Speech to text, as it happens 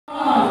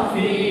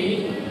ஆசி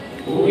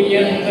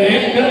உயர்ந்த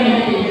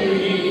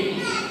கல்வி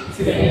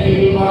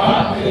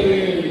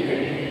செல்வாக்குகள்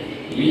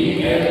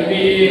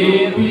மிகவே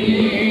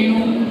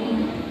வீணும்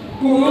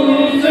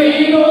குருசை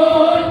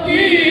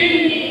நோக்கி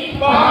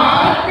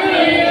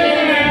பார்க்கைய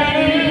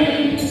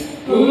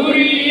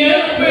உரிய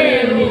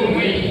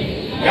பெருமை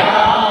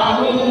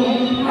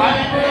யாவும்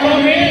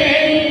அற்பமே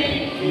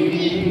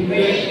இந்த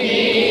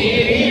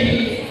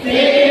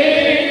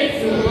தேரில்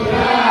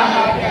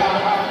சுராஜா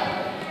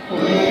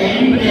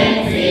உந்தன்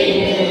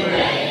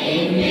சேவகன்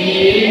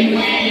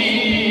நேர்மை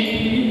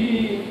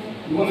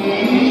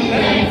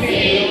உந்தன்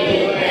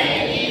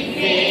சேவகன்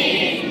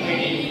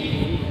நேர்மை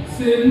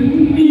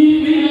சென்னி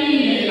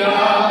வீரா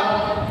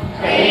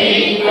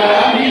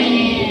கைகாலிங்கள்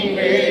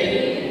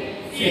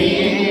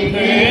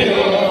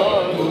சிந்தரோ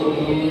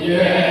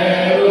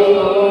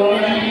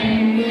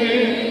துயரோனந்து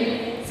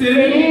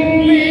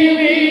சென்னி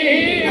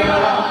வீரா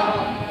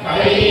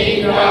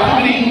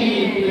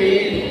கைகாலிங்கள்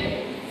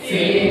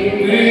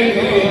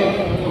சிந்தரோ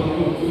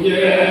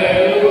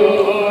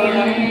துயரோனந்து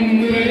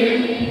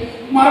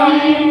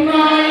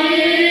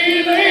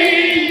மன்னாயிலை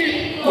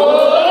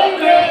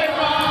போன்ற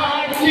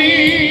காட்சி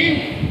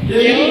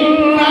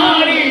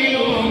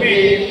எல்லாரிலுமே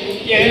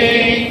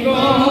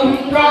எங்கும்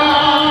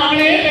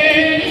காணே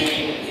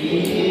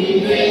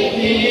இந்த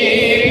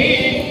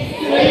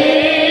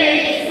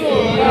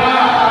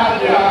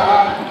சுராஜா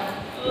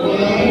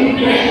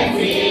உந்தன்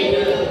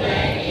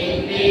சேவகன்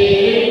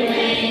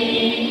நேர்மை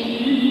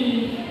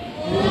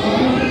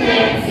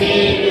உந்தன்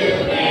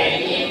சேவகன்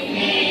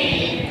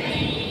நேர்மை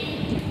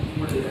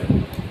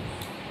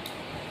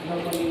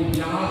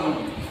ஞானம்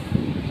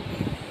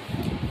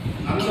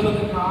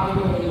நல்லதற்காக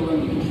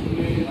ஒருவன்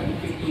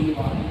அறிக்கை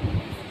சொல்லுவார்.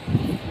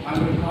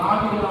 அந்த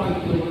காவியமாக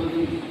இருக்கிற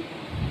பொழுது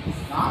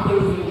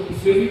நாங்கள்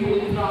செவி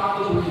கொடுக்காத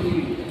பொழுது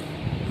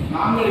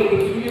நாங்கள்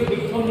எங்கள் சுய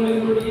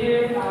விருப்பங்களினுடைய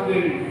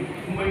நாங்கள்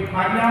உண்மை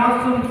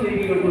பரியாசம்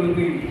செய்கிற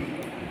பொழுது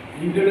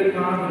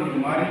எங்களுக்காக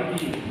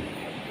மறைக்கி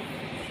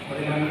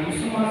அதை நாங்கள்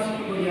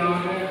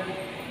விசுவாசிக்கும்படியாக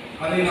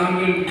அதை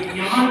நாங்கள்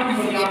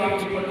ஞானத்தும்படியாக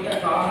ஏற்பட்ட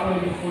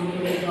காரணங்களை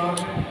கொடுப்பதற்காக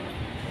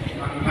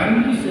நாங்கள்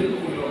நன்றி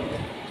செலுத்துகிறோம்.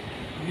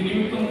 இது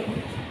நிமித்தம்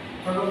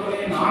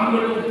தகவலை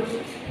நாங்களும்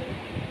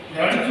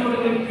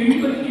அடிச்சுவதை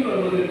பின்பற்றி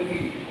வருவதற்கு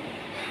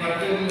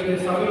கர்த்தருடைய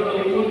சபையோட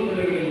ஒவ்வொரு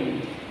பிள்ளைகளையும்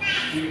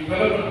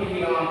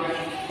பலப்படுத்துகிறாக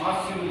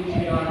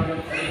ஆசீர்வதிக்கிறாக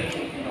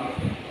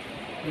கையெழுத்துகிறார்கள்.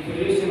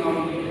 இயேசு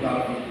நாமத்தில்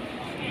பிதாவே.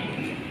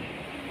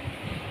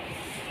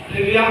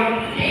 அல்லேலூயா.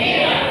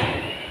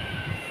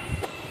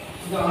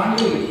 இந்த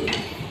ஆண்டு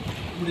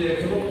இந்த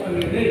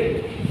ஜெபப்பலியிலே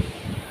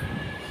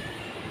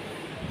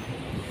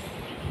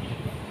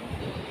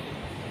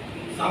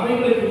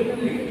சபைகளை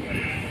குறித்து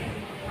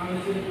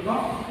நாங்கள்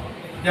சொல்லிக்கிறோம்,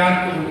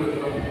 தியானித்துக்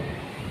கொண்டிருக்கிறோம்.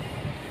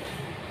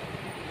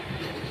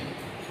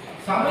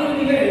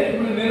 சபைகளிலே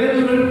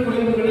நிறைவுகள்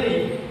குறைவுகளை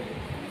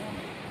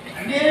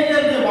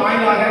அநேகருடைய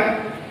வாயிலாக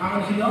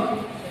நாங்கள் செய்தோம்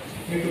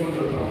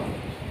கேட்டுக்கொண்டிருக்கிறோம்.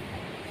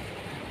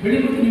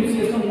 வெளிப்படுத்தின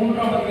விசேஷம்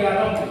 3ஆம்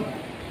அதிகாரம்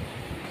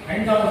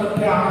 5ஆம்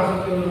வசனத்தை 6ஆம்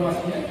வசனத்தை ஒரு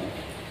வாசிங்க.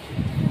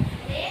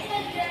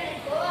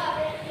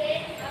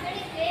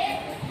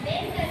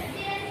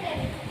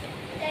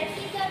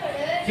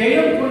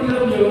 ஜெயம்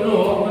கொள்கிறவன் எவனோ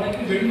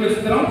அவனுக்கு வெண்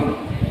வஸ்திரம்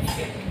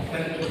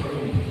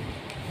தரிக்கப்படும்.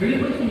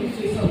 வெளிப்படுத்தின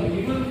விசேஷம்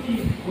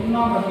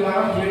 21ஆம்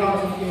அதிகாரம் 7ஆம்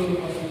வசனத்தை ஒரு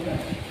வாசிங்க.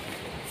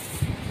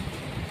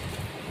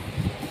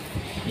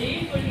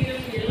 ஜெயம்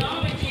கொள்கிறவன்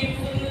எல்லாவற்றையும்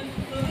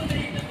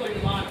சுதந்தரித்துக்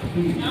கொள்வான்.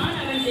 நான்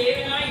அவன்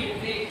தேவனாய்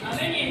இருப்பேன்,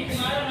 அவன் என்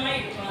குமாரனாய்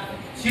இருப்பான்.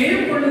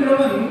 ஜெயம்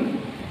கொள்கிறவன்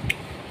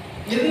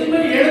எதுவுமே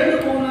இழந்து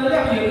போனதில்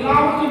அவன்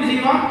எல்லாவற்றையும்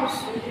செய்வான்,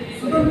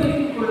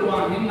 சுதந்திரித்துக்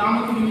கொள்வான். என்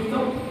நாமத்து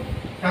நிமித்தம்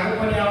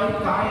தகப்பனையாவது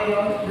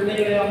தாயையாவது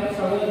பிள்ளைகளையாவது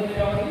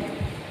சகோதரனையாவது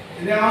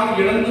எதையாவது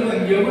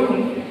இழந்தவன்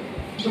எவனும்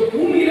இந்த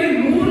பூமியிலே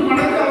 100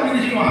 மடங்கு அவன் என்ன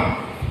செய்வான்,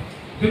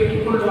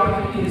 பெற்றுக்கொள்வான்.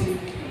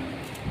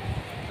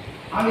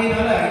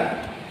 ஆகையினால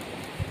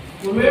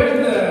ஒருவேளை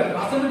இந்த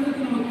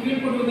வசனத்துக்கு நம்ம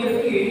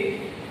கீழ்ப்படுவதற்கு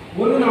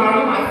ஒரு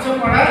நாளும்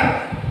அச்சப்பட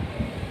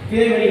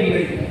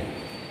தேவையில்லை.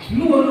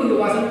 இன்னும் ஒரு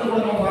வசனத்தை கூட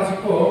நம்ம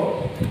வாசிப்போம்.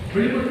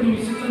 வெளிப்படுத்தின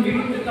விசேஷம்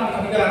 28ஆம்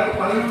அதிகாரம்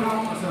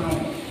 11ஆம்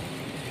வசனம்.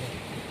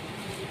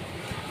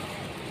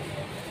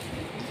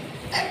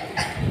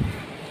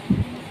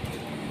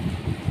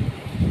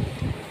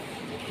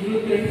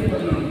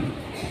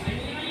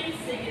 அநியாயம்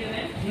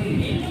செய்கிறவன்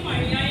இன்னும்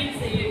அநியாயம்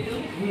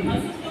செய்யட்டும்,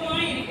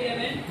 அசுத்தமாய்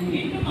இருக்கிறவன்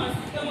இன்னும்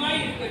அசுத்தமாய்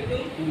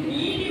இருக்கட்டும்,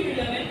 நீதி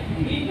உள்ளவன்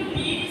இன்னும்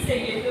நீதி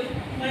செய்யட்டும்,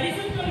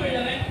 பரிசுத்தம்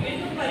உள்ளவன்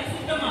இன்னும்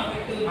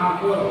பரிசுத்தமாகட்டும்.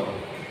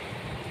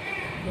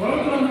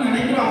 உலகத்துல வந்து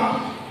நினைக்கிறோம்,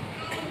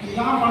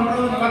 இதுதான்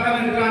பண்றது நல்லா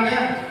இருக்கிறாங்க,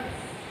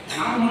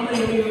 நாம மட்டும்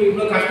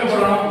இவ்வளவு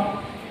கஷ்டப்படணும்,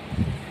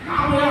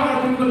 நாம ஏன் அவரை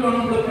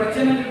பின்பற்றணும், இவ்வளவு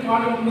பிரச்சனைகள்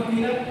பாடல்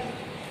மத்தியில்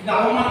இந்த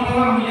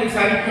அவமானங்கள்லாம் நம்ம ஏன்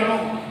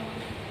சகிக்கணும்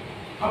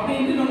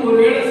அப்படின்ட்டு நம்ம ஒரு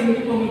வேலை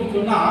சிந்திப்போம்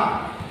சொன்னா,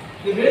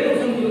 இந்த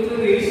வேதவசம்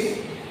இருக்கிறது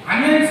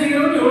அநியாயம்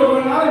செய்கிறவங்க எவ்வளவு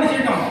வேணாலும் என்ன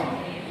செய்யணும்,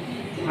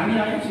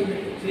 அநியாயம்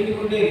செய்து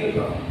கொண்டே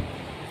இருக்கிறோம்.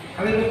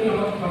 அதை பற்றி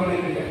நமக்கு கவலை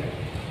இல்லை.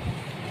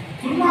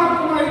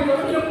 துன்மார்க்கமாக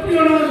இருக்கிறவங்க எப்படி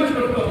வேணாலும்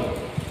இருக்கட்டும்,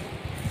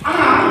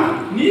 ஆனா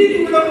நீதி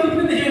உள்ளவங்க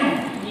என்ன செய்யணும்,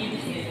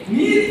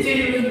 நீதி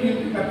செய்ய வேண்டும்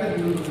என்று கர்த்தர்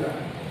விரும்புகிறார்.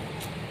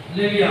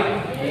 இல்லையா?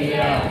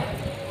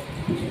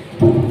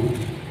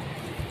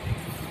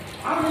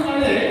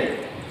 அதனால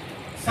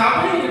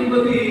சபை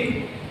என்பது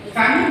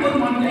தனி ஒரு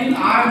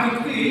மனிதனில்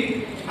ஆரம்பித்து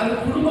அது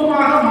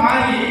குடும்பமாக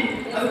மாறி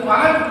அது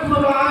பல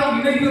குடும்பங்களாக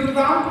இணைந்து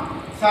தான்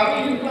சபை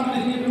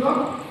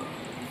இருக்கிறோம்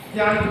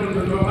தியானித்துக்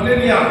கொண்டிருக்கிறோம்.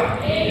 இல்லையா?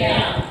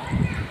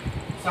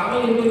 சபை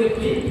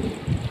என்பதற்கு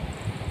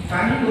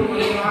தனி ஒரு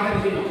மனிதனாக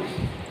இருக்கணும்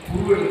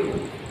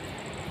உருவெடுக்கும்.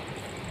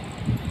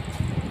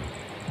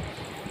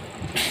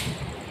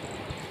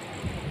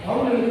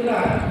 அவர்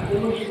இருக்கிறார்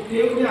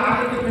தேவனுடைய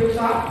ஆலயத்தை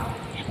பெருசா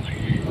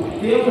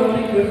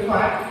தேவனை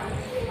பெருப்பார்.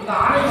 அந்த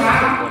ஆலயம்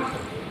யாரும்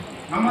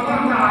நம்ம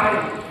தான் அந்த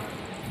ஆலயம்.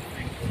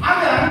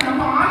 ஆக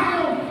நம்ம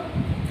ஆலயம்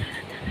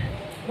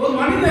ஒரு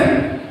மனிதன்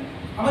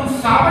அவன்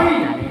சபை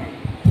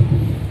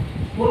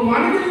ஒரு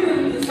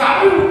மனிதன்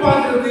சபை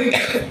உருவாக்குறது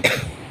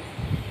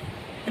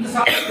அந்த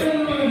சபையை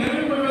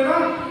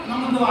நிறைவேற்றுவதுதான்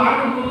நம்ம இந்த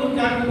ஆலயம் முழுவதும்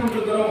தியானித்துக்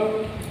கொண்டிருக்கிறோம்.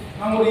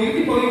 நம்ம ஒரு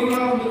இறுதி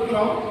பகுதிகளாக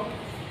வந்திருக்கிறோம்.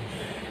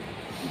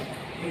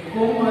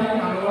 எப்பவும்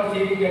நாங்கள்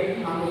செய்தி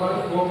கேட்டு நாங்கள்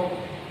பார்த்து போவோம்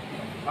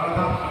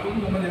அவ்வளோதான்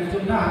அப்படின்னு நம்ம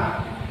நினைச்சோம்னா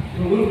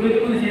ஒரு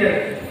பிரச்சனை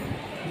செய்யாது.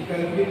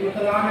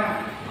 இப்படிப்பட்டதான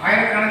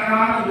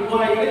ஆயிரக்கணக்கான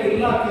ரூபாய்களை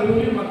எல்லா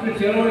தெருவிலும் மக்கள்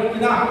செலவழித்து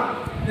தான்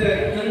இந்த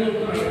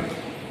தெருவுக்கு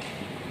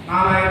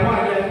 4000 ரூபாய்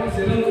 5000 ரூபாய்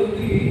செலவு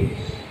வந்து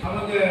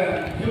அவங்க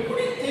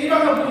எப்படி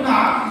செய்வாங்க அப்படின்னா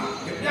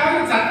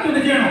எப்படியாவது சத்து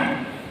நினைக்கணும்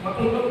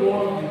மக்களுக்கு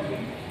போகணும்.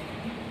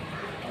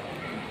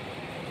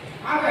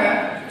 ஆக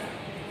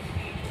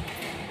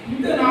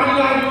இந்த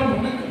நாளிலாகிலும்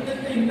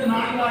முன்னேற்றத்தை இந்த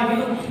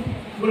நாளிலாகிலும்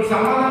உங்கள்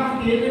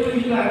சமாதானத்துக்கு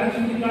ஏற்றவர்கள்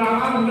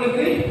அறிவிச்சிருக்கிறார்கள்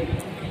உங்களுக்கு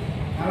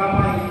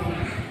நலமாக இருக்கும்.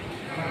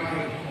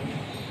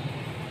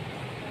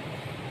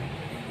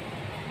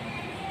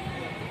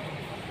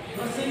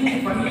 பிரசங்கி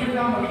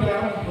 12ஆம்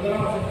அதிகாரம்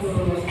 1ஆம் வசனத்தில்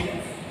ஒரு வசனம்.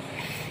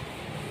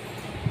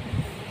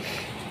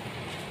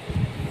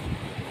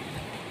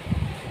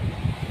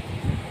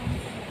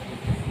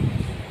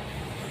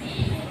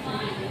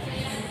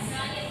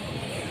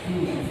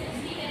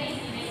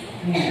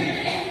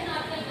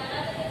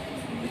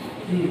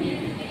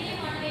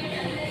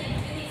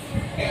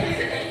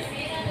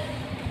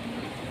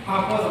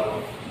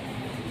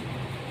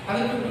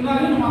 அதுக்கு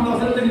முன்னாடி நம்ம அந்த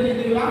வசனத்தை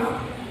நினைக்கலாம்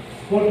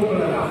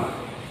போட்டுக்கொள்ளலாம்.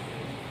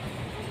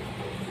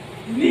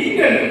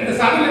 நீங்கள் இந்த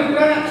சபையில்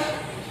இருக்கிற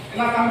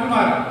எல்லா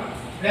தம்பிமார்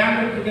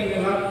பிரயாணத்திற்கு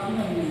எல்லாருக்கும்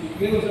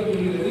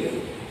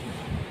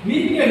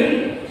நீங்கள்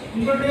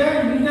உங்களுடைய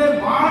இந்த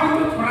வாலிப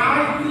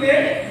பிராயத்திலே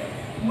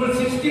உங்கள்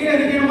சிருஷ்டிகளை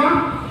நினைக்கணுமா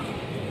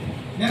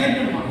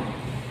நினைக்கணுமா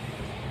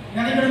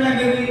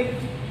நினைக்கணுங்கிறது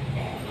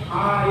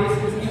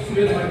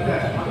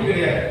அப்படி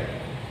கிடையாது.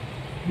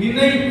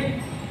 நினை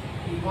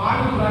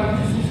வாலிப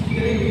பிராயத்தில்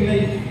சிருஷ்டிகளை நினை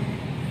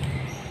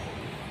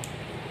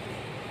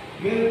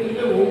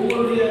வேதத்தில்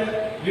ஒவ்வொருடைய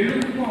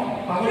எழுப்பும்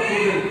பவர்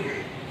போடுறது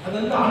அது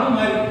வந்து அணு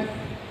மாதிரி.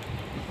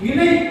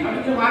 நினை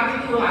அப்படிங்கிற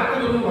வார்த்தைக்கு ஒரு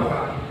அர்த்தம் வந்து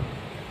பார்க்கலாம்.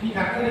 நீ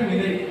கர்த்தரை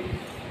நினை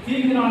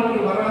தீங்கு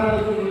நாட்கள்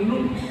வராததுக்கு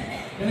முன்னும்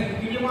எனக்கு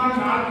பிரியமான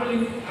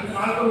நாட்களில் அந்த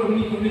நாட்கள்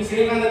ஒன்று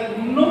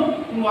செய்யாததுக்கு முன்னும்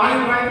உன்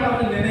வாலிப பிராயத்தில்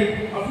அவர்கள் நினை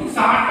அப்படின்னு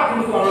சாட்டா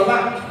கொடுக்கும்.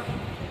 அவ்வளோதான்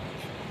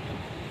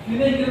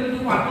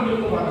நினைக்கிறதுக்கு அர்த்தம்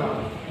எழுத பார்க்கலாம்.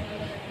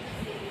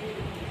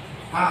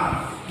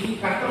 நீ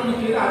கர்த்தரை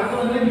செய்த அர்த்தம்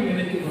வந்து நீ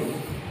நினைக்கணும்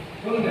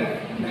சொல்லுங்க.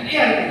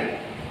 நிறைய இருக்கு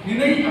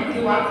நினை அப்படி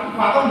வார்த்தை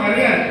பதம்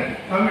நிறைய இருக்கு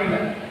தமிழ்ல.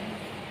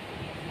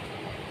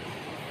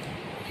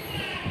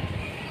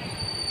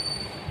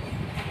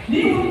 நீ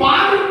ஒரு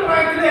வாலிப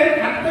பிராயத்திலே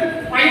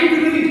கர்த்தருக்கு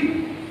பயந்து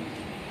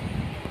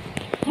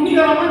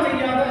துணிகரமா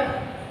செய்யாத.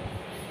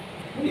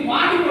 நீ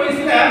வாலிப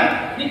வயசுல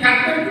நீ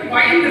கர்த்தருக்கு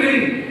பயந்து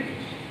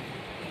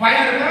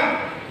பயம் இருக்கா?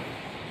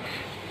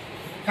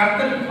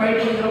 கர்த்தருக்கு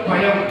பயப்படுகிற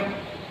பயம்.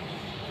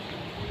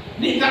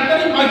 நீ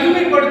கர்த்தரை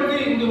மகிமைப்படுத்தி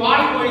இந்த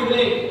வாலிப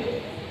வயதிலே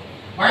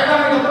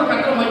வயதானதுக்கு அப்புறம்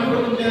கர்த்தரை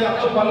மகிமைப்படுத்த முடியாது.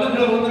 அப்போ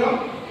பல்லுங்களை வந்துடும்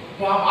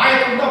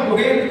ஆயத்தம் தான்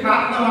புகையிட்டு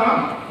காத்தின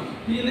வரான்.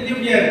 நீ என்ன செய்ய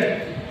முடியாது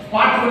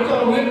பாட்டு படிச்சு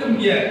அவரை உயர்த்த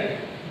முடியாது.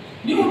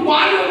 நீ ஒரு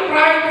வாலிப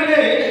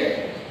பிராயத்திலே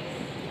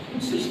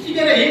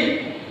சிருஷ்டிகரை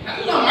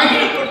நல்லா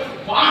மகிமைப்படுத்தி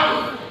பாடு.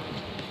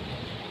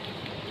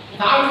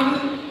 தாவீது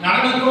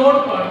நடனத்தோடு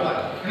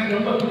பாடுவார். எனக்கு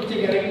ரொம்ப பிடிச்ச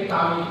கரைக்கு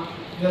தாவீது.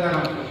 இதுதான்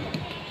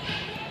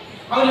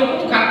அவர்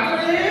எப்பவும்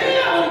கர்த்தரே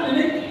அவர்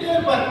நினைத்துட்டே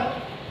இருப்பார்.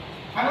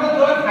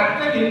 அதனால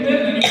கர்த்தர் என்ன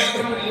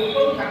நினைக்கிறார்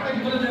எப்போதும் கர்த்தர்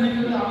இவரை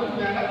நினைக்கிறது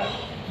அவருக்கு வேண்டாம்.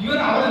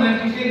 இவர் அவரை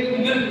நினைச்சுட்டே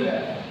இருக்கு இவருக்கு வேற.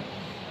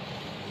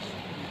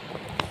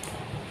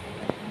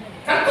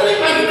 கர்த்தரை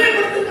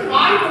மகிமைப்படுத்த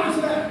வாலிப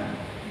வயசுல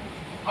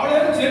அவளை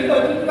செல்ல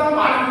வச்சுட்டு தான்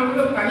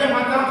வாலிப கையை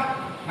மாத்தா.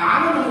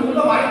 நானும் நம்ம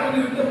ஊர்ல வாலிப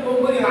விட்டு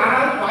போகும்போது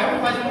யாராவது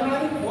பைபிள் வாசிப்பாங்க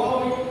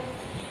போவோம்.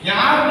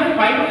 யாருமே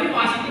பைபிளையும்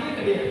வாசிக்கிறதே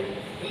கிடையாது.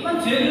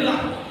 எல்லாம்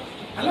செல்லுதான்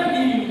எல்லாம்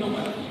டிவி விட்டோம்.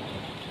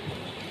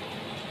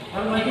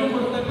 அது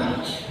மகிமைப்படுத்தா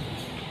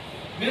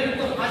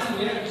வேதத்தை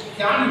வாசிங்க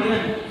தியானிங்க.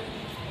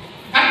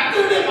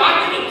 கர்த்தருடைய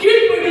வார்த்தைக்கு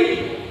கீழ்ப்படி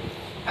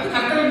அது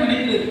கர்த்தரை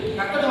நினைக்கிறது.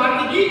 கர்த்தருடைய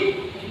வார்த்தைக்கு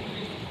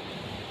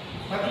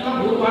பார்த்தீங்கன்னா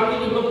ஒரு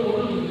வார்த்தைக்கு இவ்வளவு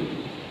பொருள் இருக்கு.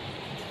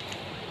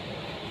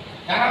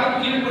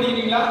 யாராவது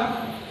கீழ்ப்படுகிறீங்களா?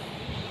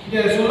 இங்க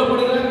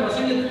சொல்லப்படுகிற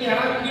பிரசங்கத்துக்கு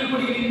யாராவது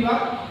கீழ்ப்படுகிறீங்களா?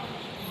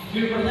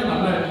 கீழ்ப்படிஞ்சா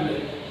நல்லா இருக்கீங்க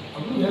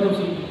அப்படின்னு வேற ஒரு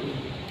சொல்லி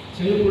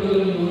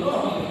செயல்படுகிறது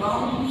அவன்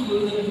எல்லாமும்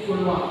சுதந்திரத்துக்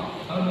கொள்வான்.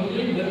 அவன்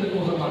ஒன்றையும் இழந்து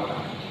போக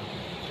மாட்டான்.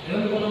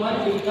 இழந்து போன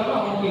மாதிரி இருந்தாலும்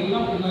அவனுக்கு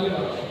எல்லாம் பின்னாலே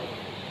வரும்.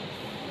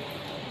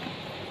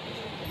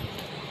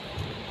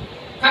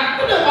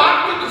 கர்த்தருடைய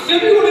வார்த்தைக்கு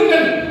செவி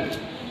கொடுங்கள்.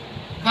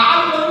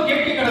 காதுள்ளவன்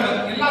கேட்க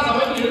கடவன். எல்லா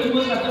சபைக்கும்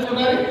எழுதும்போது கர்த்தர்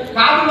சொன்னாரு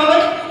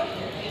காதுள்ளவன்.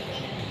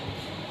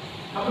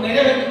 அப்ப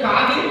நிறைய பேருக்கு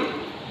காது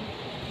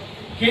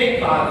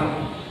கேட்காது.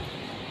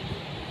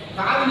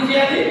 காது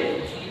நிச்சயாது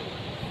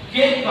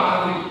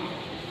கேட்காது.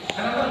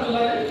 அதனால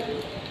சொல்லாரு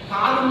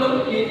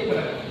காதுள்ளவன் கேட்க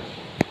கடவன்.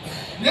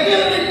 நிறைய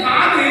பேருக்கு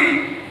காது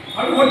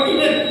அது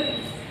ஒட்டினது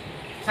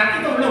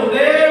சட்டத்தை உள்ள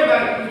ஒரே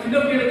சின்ன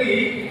பிள்ளைகளுக்கு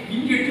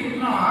இங்கே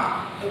எடுத்துக்கிட்டோம்னா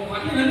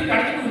பையன்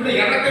கடத்துக்கு உள்ள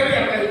இறக்கவே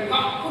இறக்காது.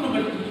 தப்புன்னு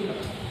கட்டுக்கிட்டு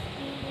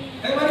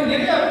அதே மாதிரி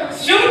நிறைய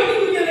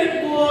செவட்டிகளை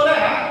போல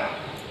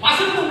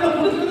வசனத்தை உள்ள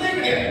கொடுக்கிறதே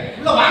கிடையாது,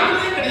 உள்ள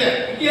வாங்குறதே கிடையாது.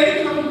 இது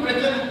எதுக்கு நமக்கு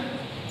பிரச்சனை?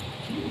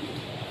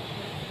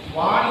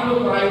 வாலிப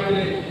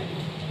பிராயத்திலே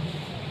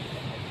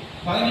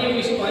 17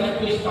 வயசு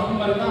 18 வயசு தமிழ்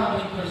மாதிரி தான்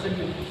அவனுக்கு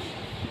பிரச்சனை.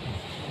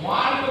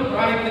 வாலிப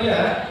பிராயத்தில்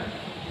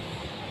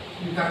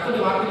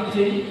கர்த்தருடைய வார்த்தைக்கு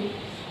சரி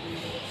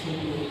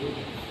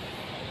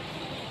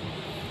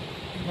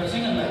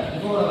பிரச்சனை இல்லை.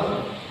 தான்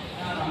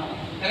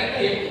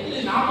கரெக்டாக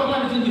 8:40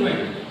 தான்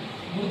செஞ்சுருவேன்.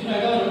 முடிச்சுனா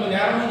ரொம்ப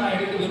நேரமும் நான்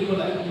எடுக்க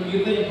விரும்பலை. இப்படி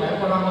இருந்த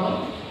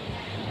பயப்படாமலும்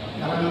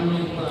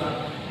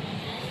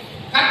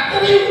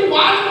கர்த்தரை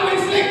வாலிப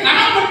வயசுலே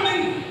கனப்பட்டு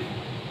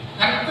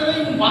கர்த்தரை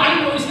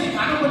வாலிப வயசுலே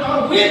கனப்பட்டு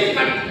அவர் உயர்த்தி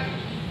காட்டு.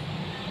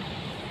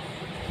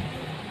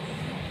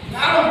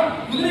 யாரும்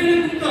குதிரைகளை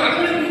குறித்து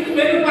ரதங்களை குறித்து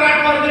மேலே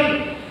பாராட்டுவார்கள்.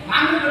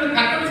 நாங்கள்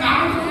கர்த்தரை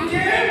நாமத்தை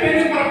குறிச்சே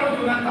மேலே பாராட்ட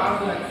சொன்னாங்க.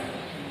 தாழ்வு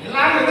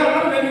எல்லாரும்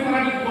எதாவது மேலே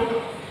பாராட்டிட்டு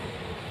போட்டோம்.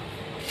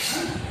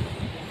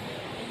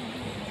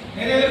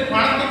 நிறைய பேர்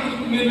பணத்தை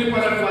குறித்து மேன்மை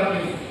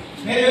பாராட்டுவார்கள்,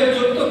 நிறைய பேர்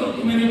சொத்தை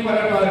குறித்து மேன்மை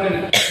பாராட்டுவார்கள்,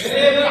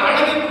 நிறைய பேர்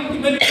அழகை குறித்து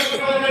மேன்மை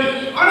பாராட்டுவார்கள்.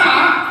 ஆனா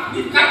நீ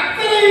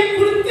கர்த்தரை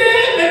குறித்தே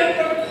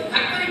மேம்படுத்து,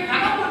 கர்த்தரை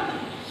கனப்படுத்து,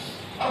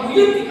 அவர்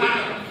உயர்த்தி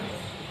காட்டு.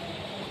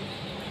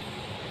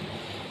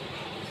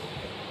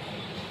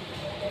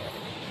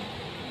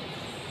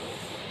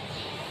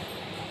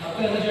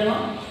 கர்த்தர் என்ன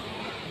செய்யணும்?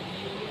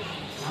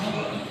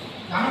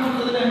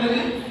 கனப்படுத்துறது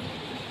என்னது?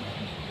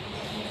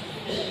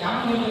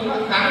 கனவு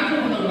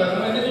பண்ணக்கூடாது.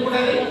 என்ன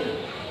செய்யக்கூடாது?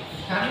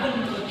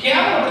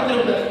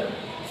 கேவலப்படுத்தக்கூடாது.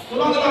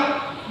 சொல்லுவாங்களா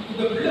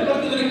இந்த பிள்ளை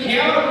படுத்துக்கிற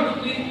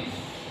கேவலப்படுத்திட்டு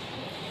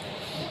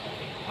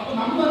அப்ப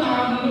நம்ம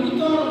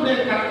நிமித்தம் நம்முடைய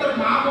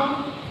கர்த்தர் நாமம்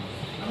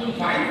நம்ம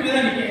பயந்து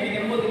தான்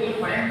நிற்க ரொம்ப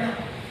பயந்தான்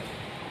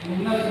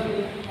முன்னாடி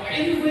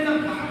பயந்து போய்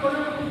தான்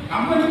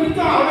நம்ம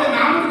நிமித்தம் அவருடைய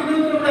நாமத்துக்கு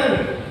நிறுத்தக்கூடாது.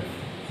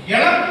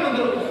 இழப்பு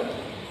வந்துடக்கூடாது,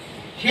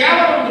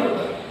 கேவலம்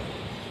வந்துடக்கூடாது.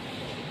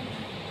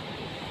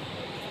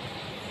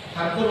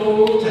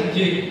 கர்த்தரோடு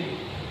சஞ்சய்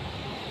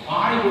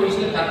வாலிப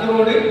வயசுல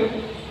கர்த்தரோடு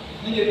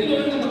நீங்க எத்தனை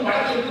பேருக்கு அந்த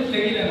படத்தை எடுத்து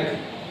தெரியல. எனக்கு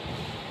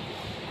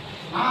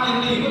நான்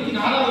என்ன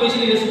 24வது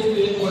வயசுல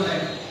இயேசுக்கு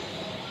போனேன்.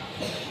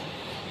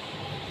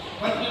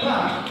 பார்த்தீங்களா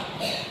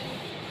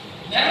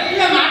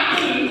நிறைய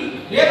நாட்கள்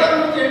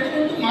வேதாகமத்தை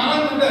எடுத்துக்கொண்டு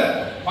மரம் இந்த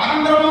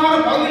பரம்பரமான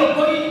பகுதியில்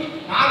போய்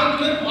 4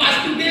 பேர்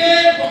வாசிக்கிட்டே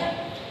இருப்போம்.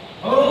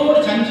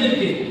 அவரோடு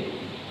சஞ்சரித்து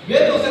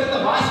வேதவசனத்தை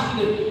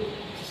வாசிக்கிட்டு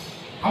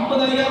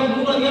 50 அதிகாரம்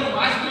 100 அதிகாரம்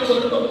வாசிக்கிற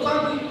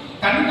உட்கார்ந்து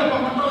தண்ணி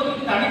பண்ணுறவங்க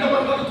தண்ணி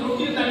பண்ணுறது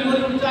தொட்டி தண்ணி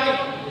வரி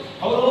முடிச்சாயிரம்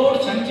அவரோடு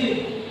சஞ்சு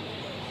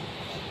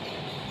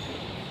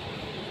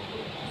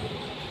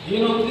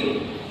ஈனோக்கு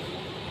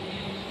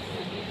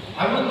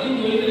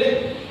 65 வயதிலே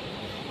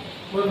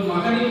ஒரு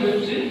மகனை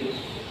பெற்று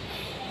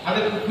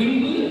அதற்கு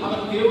பின்பு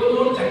அவர்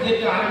தேவனோடு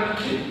சஞ்சரிக்க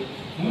ஆரம்பித்து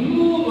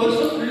 300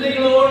 வருஷம்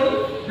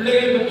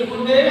பிள்ளைகளை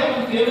பெற்றுக்கொண்டே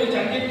அவன் தேவனை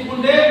சஞ்சரித்துக்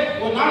கொண்டே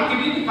ஒரு நாள்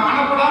திடீர்னு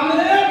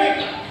காணப்படாமலே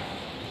போயிட்டான்.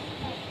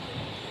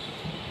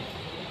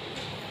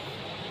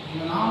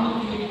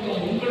 நாமத்தின்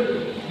நிமித்தம் உங்கள்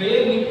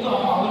பேர்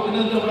நிமித்தம் அவருக்கு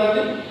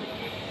நிறுத்தக்கூடாது,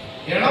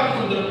 இழப்பு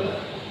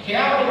வந்துடக்கூடாது,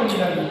 கேவலம்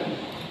பண்ணிடாது.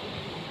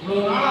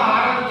 இவ்வளவு நாள்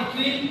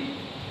ஆரம்பிச்சுட்டு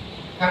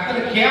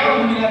கர்த்தரை கேவலம்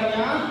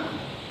பண்ணிடாதீங்க.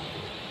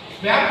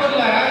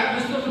 பேப்பர்ல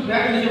கிறிஸ்தவ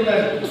பேக்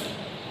செய்யக்கூடாது,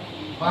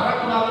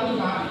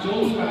 வரக்கூடாதுன்னு நான்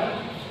ஜோதிக்கிறேன்.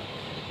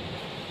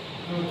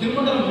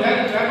 திருமணம்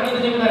பேப்பர்ல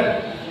செய்யக்கூடாது,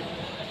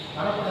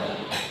 வரக்கூடாது.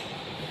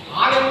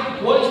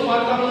 ஆலயத்துக்கு போலீஸ்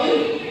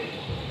பார்த்தாலும்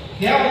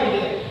கேவலம்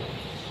கிடையாது.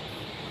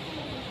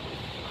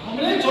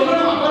 அவங்களே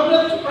சொல்லணும்,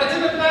 அவர்களுக்கு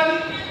பிரச்சனை இருக்காது.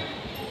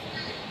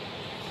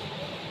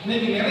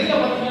 இன்னைக்கு நிறைய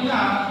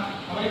பார்த்தீங்கன்னா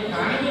அவருக்கு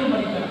அனைவரும்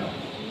படிக்கிறாங்க.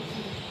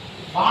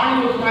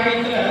 வாலிப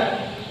பிராயத்துல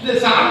இந்த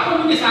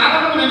சாலமோன் நீங்க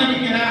சாதாரணமா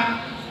நினைக்கிறீங்க.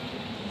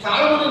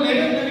 சாலமோன்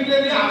நிறைய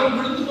நினைக்கிறது அவர்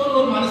விழுந்து போன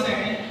ஒரு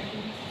மனுஷன்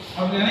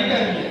அப்படி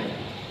நினைக்காதீங்க.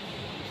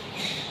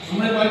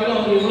 நம்மளை பார்க்க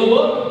அவர்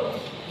எவ்வளவோ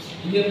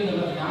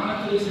உயர்ந்தவர்,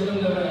 ஞானத்தில்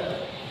சிறந்தவர்.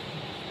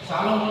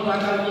 சாலமோன்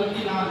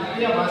ராஜாவுக்கு நான்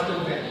நிறைய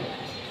வாசித்திருக்கிறேன்.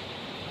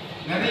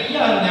 நிறைய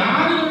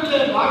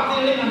ஞானிகளுடைய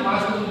வார்த்தைகளை நான்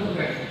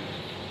வாசித்திருக்கிறேன்.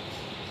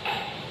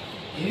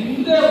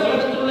 எந்த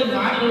உலகத்தில் உள்ள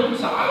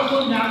ஞானிகளும்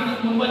சாலமோன்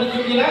ஞானத்துக்கு முன்பாக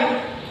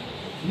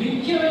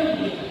நிற்கவே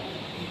முடியல.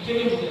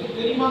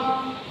 தெரியுமா?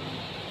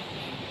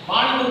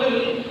 வாலிபர்கள்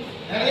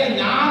நிறைய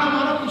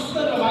ஞானமான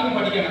புஸ்தகங்களை வாங்கி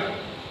படிக்கணும்.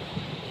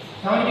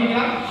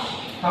 கவனிப்பீங்களா?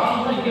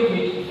 கவனமா இங்கே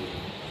போயிட்டு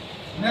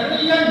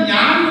நிறைய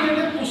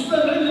ஞானிகளுடைய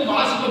புஸ்தகங்களை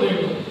வாசிக்க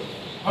வேண்டும்.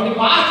 அப்படி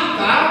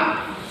வாசித்தா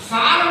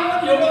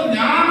சாலமோன் எவ்வளவு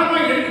ஞானமா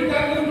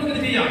எழுதிட்டாருன்னு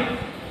செய்யும்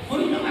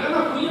புரியும்.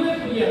 அதெல்லாம் புரியவே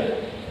புரியாது.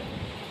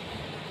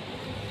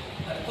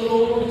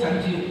 கர்த்தரோடு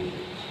சஞ்சி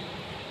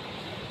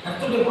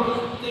கர்த்தருடைய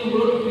வார்த்தை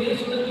உங்களோடு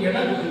பேசுவதற்கு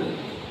இடம் இருக்குது.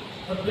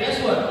 அவர்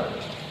பேசுவார்.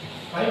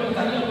 பைபிள்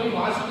தனியாக போய்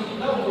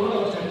வாசிச்சுட்டா உங்களோட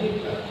அவர்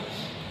சந்திப்பார்.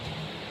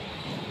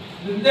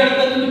 இந்த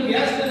இடத்துல இருந்து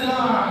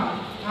பேசுறதுலாம்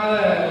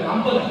அதை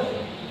நம்பல.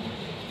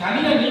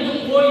 தனியாக நீங்க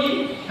போய்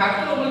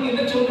கர்த்தர் உங்களுக்கு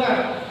என்ன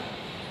சொல்றாரு?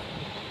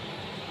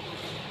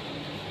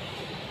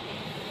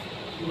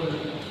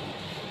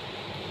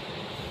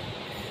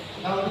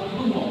 அதாவது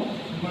குடும்பம்,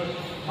 உங்கள்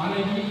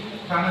மனைவி,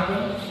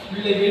 கணவன்,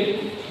 பிள்ளைகள்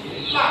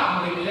எல்லாம்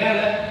நம்முடைய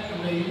வேலை,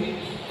 நம்முடைய இது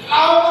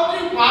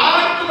எல்லாவற்றையும்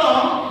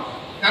பார்க்கணும்.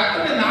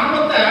 கர்த்தருடைய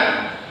நாமத்தை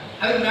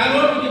அதுக்கு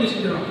மேலோடு நீங்க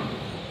செஞ்சிடணும்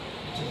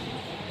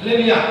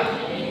இல்லையா?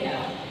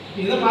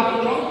 இதை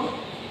பார்த்துக்கிறோம்.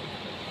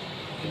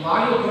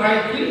 வாலிப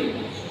பிராயத்தில்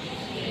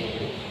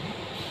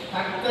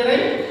கர்த்தரை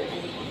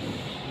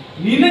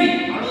நினை,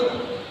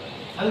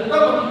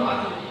 அதுதான் வந்து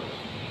பார்த்து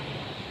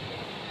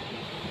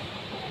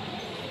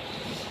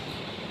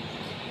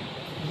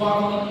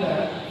உபாகமத்துல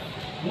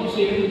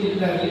மோசே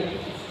எழுதியிருக்காரு.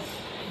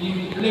 நீ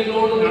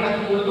பிள்ளைகளோடு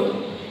நடக்கும் பொழுதும்,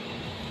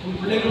 உன்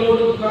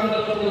பிள்ளைகளோடு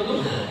உட்கார்ந்திருக்கிற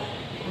பொழுதும்,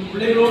 உன்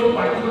பிள்ளைகளோடு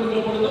படுத்துக்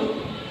கொள்கிற பொழுதும்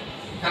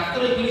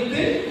கர்த்தரை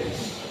குறித்து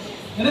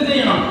என்ன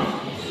செய்யணும்?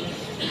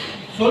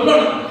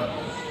 சொல்லணும்.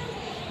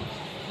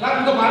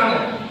 எல்லாரும் பாருங்க,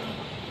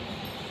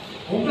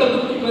 உங்களை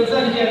குறித்து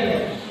பெருசா நினைக்காதீங்க.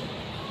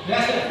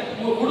 பேச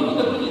உங்க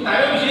குடும்பத்தை குறித்து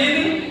தயவு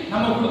செய்து,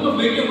 நம்ம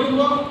குடும்பம் பெரிய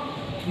குடும்பம்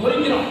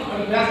நொறுங்கிறோம்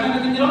அப்படி பேச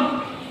என்ன செஞ்சிடும்?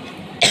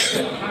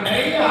 நான்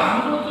நிறைய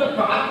அனுபவத்தில்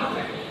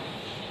பார்த்துட்டேன்.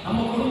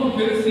 நம்ம குடும்பம்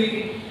பெருசு,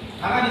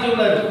 அதான்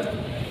சொல்லக்கூடாது,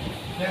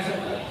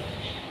 பேசக்கூடாது.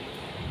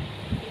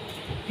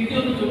 இது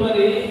வந்து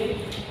சொல்லுவாரு,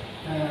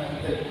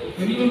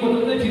 பெரிய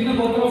கோத்திரம் சின்ன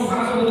கோத்திரம்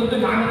மனசை கோத்திரத்தை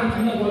நாங்கள்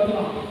சின்ன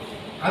கோத்திரம்,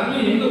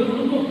 அதுவும் எங்க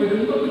குடும்பம்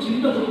ரொம்ப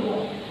சின்ன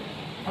குடும்பம்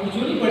அப்படி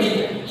சொல்லி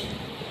படிக்கிறேன்.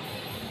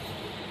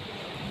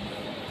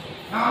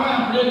 நாம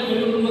அப்படியே சொல்லி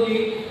கொடுக்கும்போது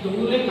இந்த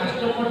ஊரே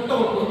கஷ்டப்பட்ட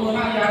ஒரு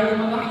குடும்பம்னா யார்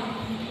குடும்பம் தான்?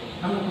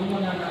 நம்ம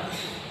குடும்பம் தான்.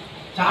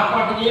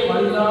 சாப்பாட்டுக்கே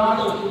வல்லாத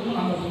ஒரு குடும்பம்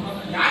நம்ம குடும்பம்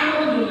தான்.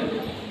 யாரும் சொல்லு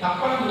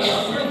தப்பான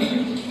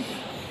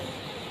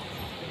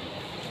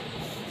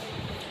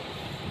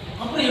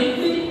அப்புறம்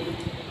எப்படி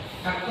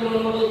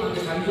கர்த்தரோடு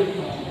அந்த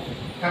சந்திப்போம்?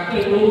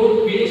 கர்த்தர் எவ்வளோ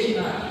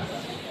பேசினார்,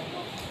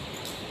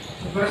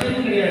 பிரச்சனை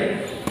கிடையாது.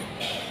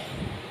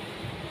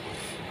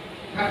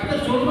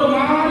 கர்த்தர் சொல்ற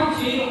மாதிரி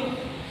செய்யணும்.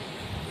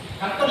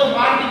 கர்த்தரோட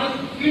வார்த்தைக்கு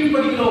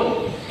கீழ்படுகிறோம்,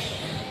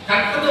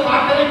 கர்த்தரோட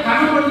வார்த்தையை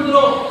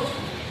கனப்படுத்துகிறோம்.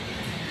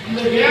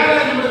 இந்த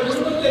வேலை நம்முடைய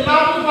குடும்பத்தை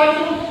எல்லாத்தையும்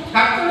பார்க்கணும்.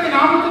 கர்த்தருடைய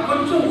நாமத்தை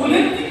கொஞ்சம்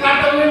உயர்த்தி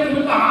காட்ட வேண்டும்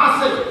என்ற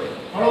ஆசை,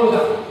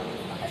 அவ்வளவுதான்.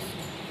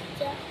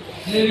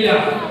 இல்லையா?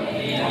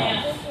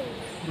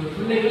 இந்த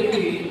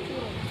பிள்ளைகளுக்கு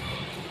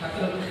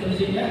கர்த்தரை என்ன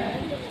செய்ய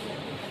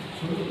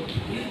சொல்லு.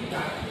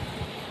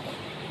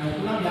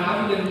 நான்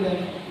யாரும்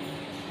இருந்தேன்,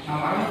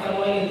 நான் மரண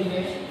தருவாயில்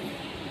இருந்தேன்.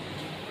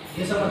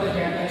 ஏசப்பட்ட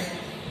கேட்டேன்,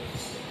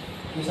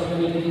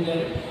 ஏசப்பட்ட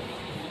இருந்தார்,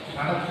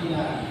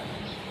 நடத்தினார்.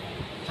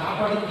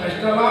 சாப்பாடுக்கு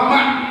கஷ்டமாம,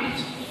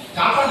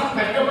 சாப்பாடுக்கு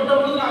கஷ்டப்பட்ட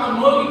பொழுது நான் அவர்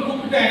நோக்கி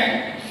கூப்பிட்டேன்.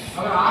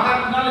 அவர்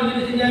ஆகாரத்தினால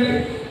என்ன செஞ்சாரு?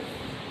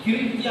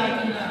 திருப்தி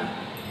ஆக்கினார்.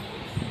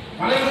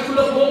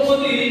 மலைகளுக்குள்ள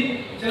போகும்போது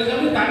சில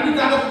சமயம் தண்ணி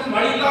தாகத்துக்கு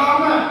வழி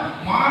இல்லாம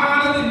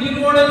மாறானது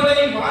நீரோடைகளை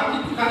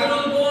வாசித்து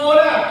கதறது போல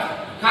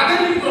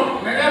கதறிக்கிறோம்.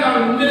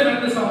 நான் உண்மையில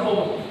நடந்த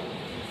சம்பவம்.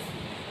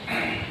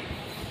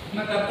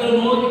 கர்த்தரை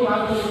நோக்கி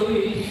பார்க்கும் பொழுது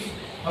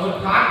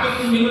அவர்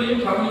காக்கையும்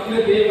நீங்களையும் கவனிக்கிற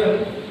தேவன்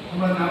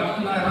உங்களை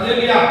நடத்தினார்.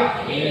 இல்லையா?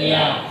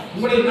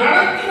 உங்களை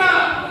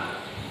நடத்தினார்.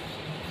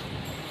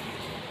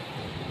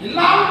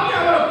 எல்லாருமே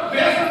அவரை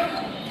பேச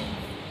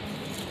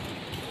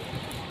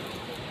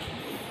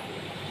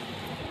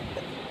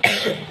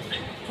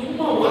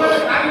சும்மா உலக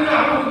காரியங்களை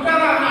அவன்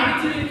விட்டாரா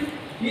அடிச்சு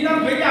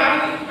நீதான் பெரிய ஆடி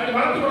அப்படி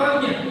வளர்த்து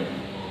விடாதீங்க.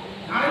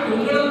 நாளைக்கு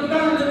உங்களுக்கு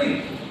தான் இருந்தது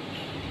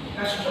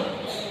கஷ்டம்.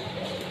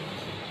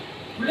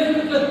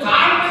 பிள்ளைகளுக்கு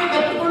தாழ்மையை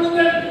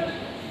கற்றுக்கொள்ளுங்கள்.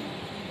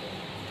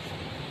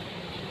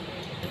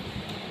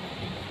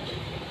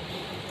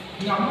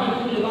 எங்க அம்மா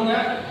எப்படி சொல்லுவாங்க?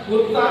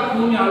 ஒருத்தார்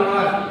பூமி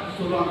ஆழ்வார்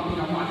சொல்லுவாங்க.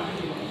 எங்க அம்மா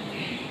சொல்லுவாங்க,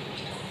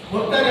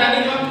 ஒருத்தர்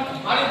அதிகம்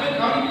ஆளை பேர்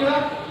கவனிக்கிறா.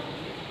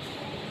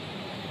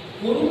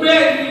 பொறுமையா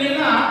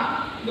இருக்கீங்கன்னா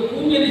இந்த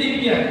பூமி என்ன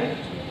செய்வீங்க?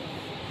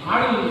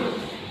 ஆடு.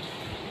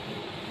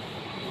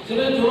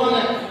 சிலர் சொல்லுவாங்க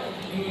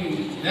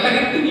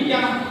நிலகட்டு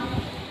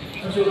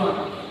நிற்காம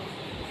சொல்லுவாங்க.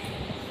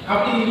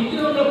 அப்படி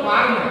நிற்கிறவங்கள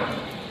பாருங்க.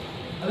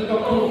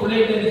 அதுக்கப்புறம் உங்க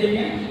பிள்ளைகிட்ட என்ன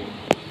செய்யுங்க?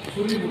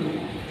 சொல்லி கொடுங்க.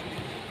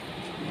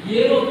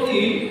 ஏரோக்கு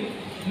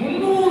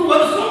 300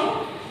 வருஷம்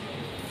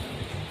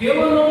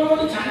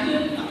தேவனோடு சண்டை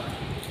இருந்தான்.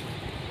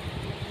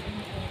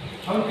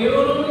 அவன்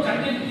தேவனோடு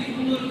சண்டை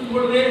கொண்டு இருக்கும்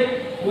பொழுதே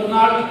ஒரு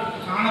நாள்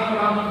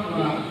காணப்படாமல்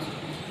போனான்.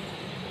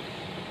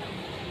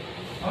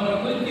 அவனை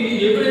குறித்து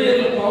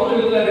எபிரேயர்ல பவுல்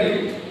எழுதுறாரு.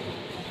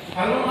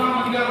 11ஆம்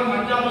அதிகாரம்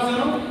 5ஆம்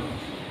வசனம்.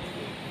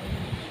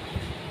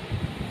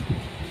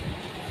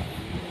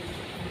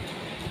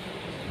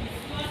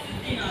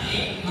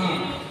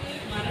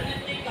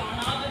 மரணத்தை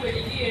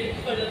காணாதபடிக்கு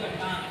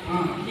எடுத்துக்கொள்ளப்பட்டான்.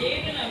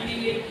 தேவன் அவனை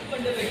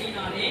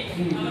எடுத்துக்கொண்டபடினாலே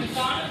அவன் அவன்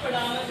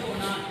காணப்படாமல்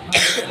போனான்.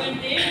 அவன்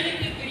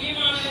தேவனுக்கு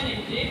பிரியமானவன்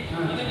என்று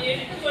அவன்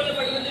எடுத்துக்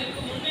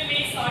கொள்ளப்படுவதற்கு முன்னமே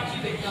சாட்சி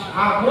பெற்றான்.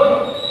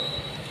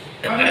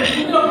 அவன்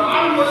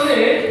ஆளும்போது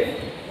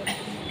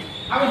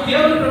அவன்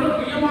தேவனுக்கு ரொம்ப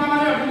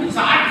பிரியமானவன் அப்படின்னு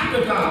சாட்சி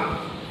பெற்றான்.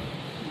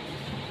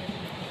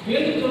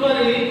 பேருக்கு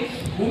சொல்வாரு,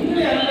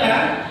 உண்மை அல்ல,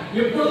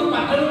 எப்பொழுதும்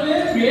மற்றவர்களே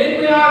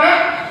மேன்மையாக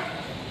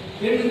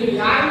என்று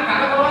யாரும்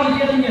கடவுளா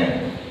இல்லையாதுங்க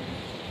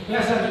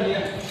பேசாது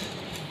இல்லையா?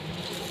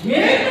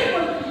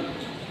 மேன்மைப்படுத்த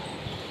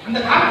அந்த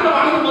காலத்துல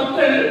வாழ்ந்த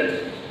மக்கள்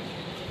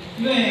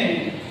இவன்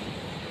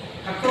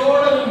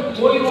கத்தோட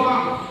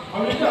போயிடுவான்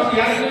அப்படின்ட்டு அவங்க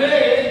யாருக்கவே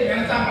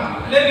நினைச்சாங்க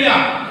இல்லையா?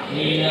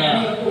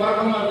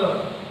 உறக்கமா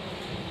இருந்தவர்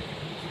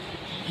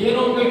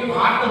ஏனோக்கை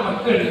பார்த்த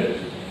மக்கள்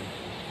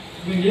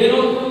இவன்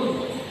ஏனோக்கு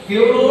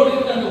தேவரோடு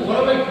இருந்த அந்த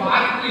உறவை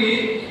பார்த்து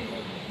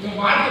இவன்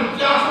வாழ்க்கை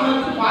வித்தியாசம்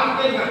இருந்து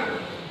பார்த்துட்டே இருக்காங்க.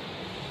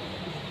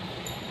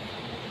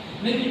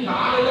 இன்னைக்கு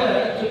காலையில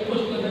செக்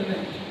போஸ்ட்ல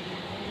இருந்தேன்,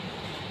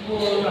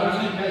 ஒரு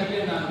அண்ணன் பேசிட்டே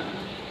இருந்தாங்க.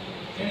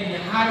 எனக்கு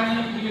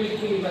யாருமே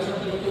பிள்ளைகளுக்கு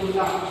வசத்தை விட்டு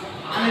உள்ளா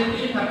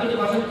ஆணையத்தையும் கத்தது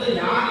வசத்தை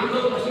யார்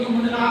எவ்வளவு பிரசங்கம்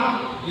பண்ணினாலும்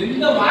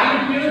எந்த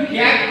வாய்ப்பையும்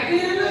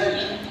கேட்கவே இல்லை.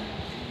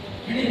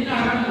 என்ன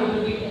அழகான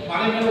போட்டு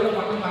மலை மேல ஒரு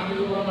பக்கம் அங்கே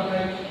போட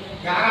மாட்டேன்,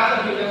 யாராவது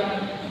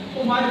கேட்கறாங்க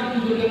உப்பு மாதிரி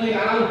இருக்குன்னு சொல்லிருக்காங்க,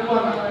 யாராவது உப்பா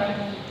இருக்காங்க,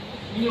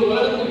 நீங்க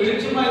உலகத்துக்கு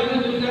வெளிச்சமா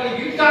இருக்குன்னு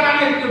சொல்லிருக்காங்க,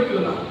 இருக்காதானே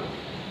இருக்கு.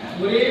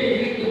 ஒரே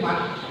இருக்கு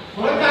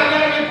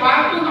குறைச்சாரியாரை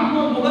பார்த்து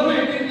நம்ம முகமே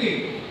எப்படி இருக்கு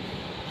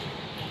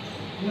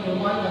இன்னும்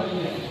ரொம்ப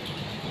பார்த்தீங்க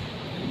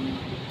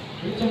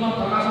வெளிச்சமா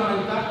பிரகாசமா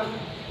இருக்கா?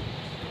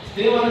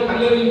 தேவான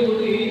கல்லூரியும்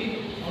போட்டு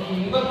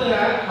அவன் முகத்தை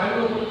பயிர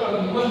கொடுத்து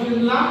அவன் முகம்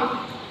இருந்தான்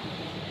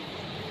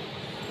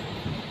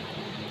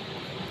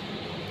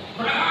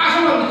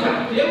பிரகாசமா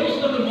இருந்துச்சான்.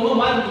 தேவஸ்தர்கள்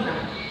முகம் மாதிரி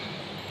இருந்துச்சான்.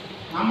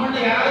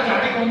 நம்மள்ட்ட யாராச்சும்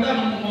அடைக்க வந்தா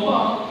நம்ம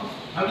முகம்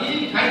அப்படியே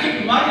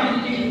கட்சிக்கு மாதிரி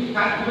இருந்துச்சு.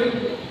 காத்து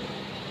போயிட்டு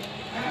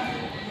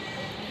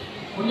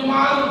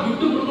கொஞ்சமாவது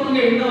விட்டு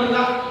கொடுக்கணுங்க எண்ணம்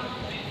வந்தா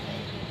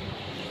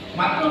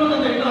மற்றவங்க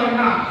அந்த எண்ணம்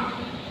வேண்டாம்.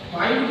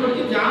 வாய்ப்பு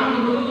படித்து தியானம்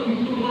பண்ணுறது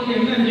விட்டு கொடுக்கணுங்க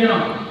என்ன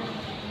செய்யணும்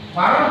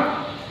வரணும்.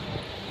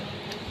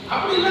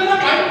 அப்படி இல்லைன்னா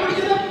வாய்ப்பு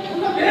படிச்சதா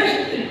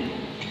வேஸ்ட்.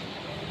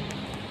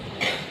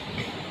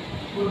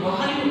 ஒரு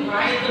வாலிப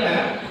பிராயத்துல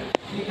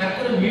நீ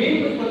கர்த்தரை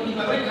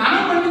மேம்படுத்துங்க, அவரை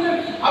கனவு பண்ணுங்க,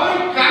 அவரை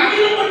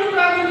கனவிலும்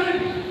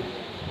பண்ணிவிடாதீர்கள்.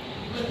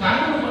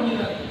 கனவு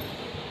பண்ணுகிறார்.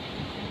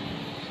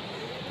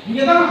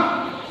 இங்கதான்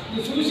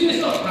இந்த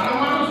சுவிசேஷம்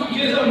தரமான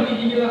சுவிசேஷம்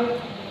நீங்க தான்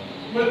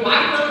உங்களை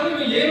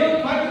பார்க்கறது ஏதோ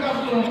பார்த்து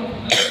காப்பிடணும்.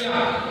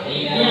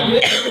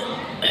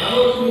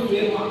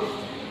 பேருமா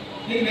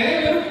நீங்க நிறைய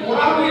பேர்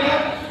பொறாமையில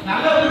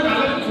நல்லவன்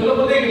நல்லவன்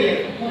சொல்லப்பதே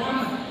கிடையாது.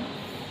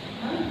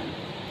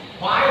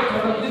 வாயை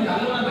தொடர்ந்து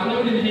நல்லவன்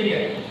நல்லவன் நினைங்க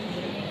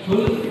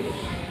சொல்லு.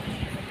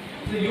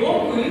 இந்த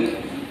யோகு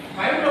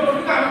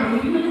பயப்படப்பட்டு அவன்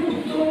உண்மையும்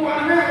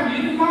உத்தமமான அவன்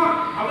இருமா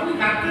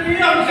அவனுக்கு கத்தனே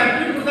அவன்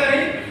சக்தி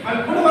கொடுத்தாரு.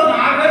 அவன் கூட ஒரு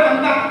 4 பேர்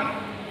வந்தான்.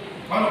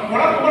 அவன்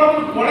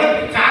கொலை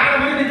சாக்கிற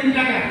மாதிரி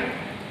நினைச்சிட்டாங்க.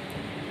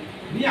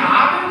 நீ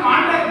ஆபத்து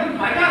மாட்டாரு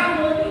பரிகாசம்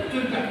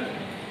சொல்லிட்டான்.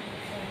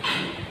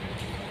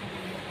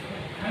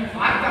 அவன்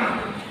பார்த்தான்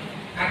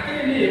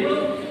கத்தனை நீ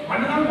எவ்வளவு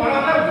பண்ணாலும்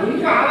பரவாயில்ல,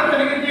 ஒன்று ஆளத்தை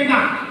நினைக்கிறீங்கன்னா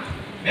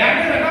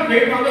வேண்டாம்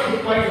போயிட்டு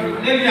கொடுப்பாங்க.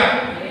 அதே இல்லையா?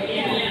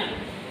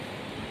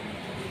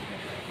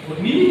 ஒரு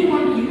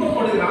நீதிமான்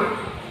துன்பப்படுகிறான்,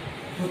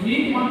 ஒரு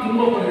நீதிமான்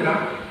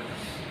துன்பப்படுகிறான்.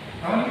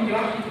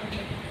 கவனிக்கிறீங்களா?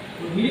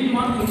 ஒரு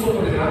நீதிமான்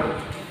துன்பப்படுகிறான்.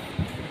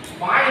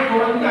 வாயை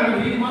தொடர்ந்து அந்த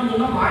நீதிமான்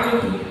சொன்னா வாயை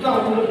முத்து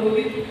அவங்கள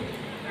போது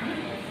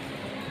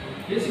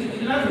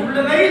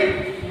உள்ளதை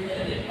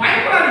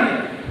பயப்படாதீங்க.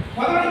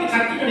 முதலாளிக்கு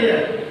சக்தி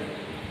கிடையாது.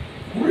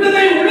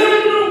 உள்ளதை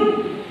உள்ளதென்றும்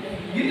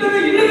இல்லதை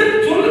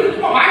இல்லதென்று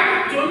சொல்லுங்க.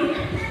 வாய்ப்பு சொல்லுங்க.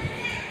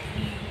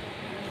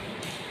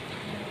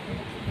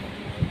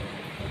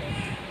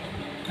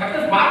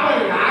 கர்த்தர்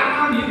பாப்பாரு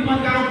யாரா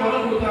நீதிமான்காக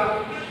குரல் கொடுத்தா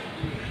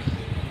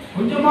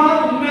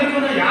கொஞ்சமாவது உண்மையை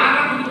சொன்ன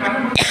யாரா கொஞ்சம்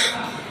கடன்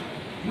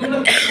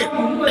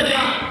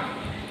உண்மைதான்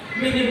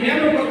நீங்க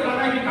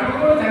மேம்படுத்துறாங்க. இங்க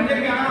கடவுளோட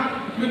சஞ்சரிக்கானா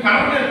இங்க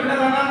கடவுளை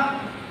எப்படிதானா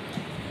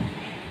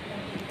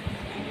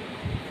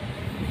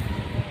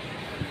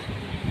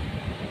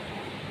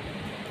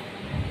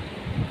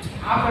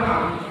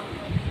ஆபரணம்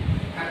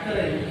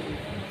கர்த்தரை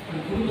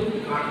தன்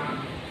குடும்பத்துக்கு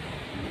காட்டணும்.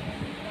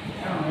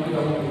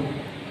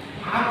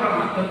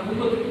 ஆபரணம் தன்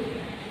குடும்பத்துக்கு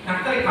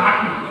கர்த்தரை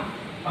காட்டணும்.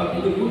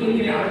 அது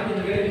கூட்டணி அடுத்த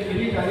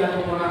பெரிய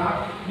கதையாக போனா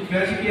நீ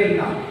பேசிட்டே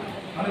இருந்தான்.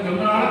 அவனுக்கு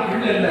ரொம்ப நாளா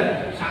பிள்ளை இல்லை.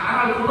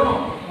 சாரால் கூட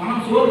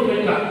மனம் சோறு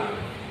போயிட்டான்.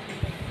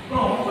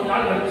 அப்புறம் கொஞ்ச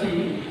நாள் கழிச்சு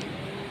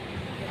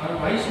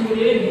அவர் வயசு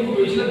முடியே 100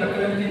 வயசுல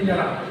கர்த்தரை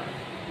செஞ்சாராம்.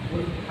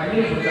 ஒரு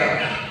பையனை கொடுத்தாரு.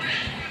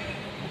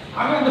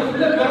 அவன் அந்த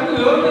பிள்ளை பிறந்து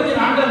 75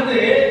 நாள்ல இருந்து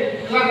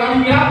எல்லாம்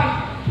கவனிங்களா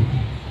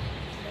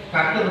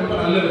கர்த்தர் ரொம்ப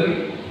நல்லவர்.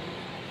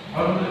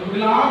 அவர்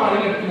இப்படிலாம்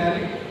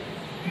வழிநடத்தினாரு,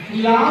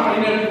 இப்படிலாம்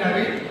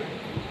வழிநடத்தினாரு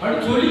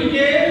அப்படின்னு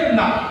சொல்லிக்கிட்டே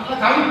இருந்தான்.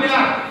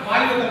 கவனிங்களா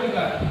வாலிப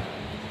கத்துக்கார்.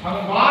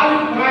 அவன்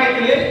வாலிப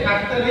பிராயத்திலே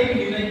கர்த்தரை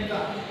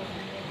நினைத்தான்.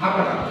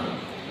 அப்பதான்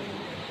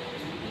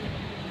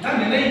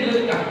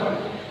நினைக்கிறதுக்கு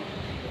அர்த்தம்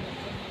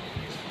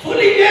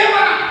சொல்லிட்டே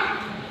வரான்.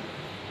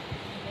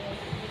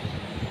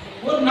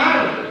 ஒரு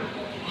நாள்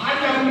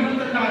ஆதியாகமம்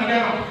 22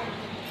 அதிகாரம்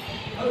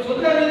அவர்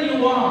சொல்றாரு,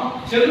 நீங்க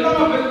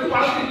செல்லமா பெற்று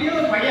வளர்த்து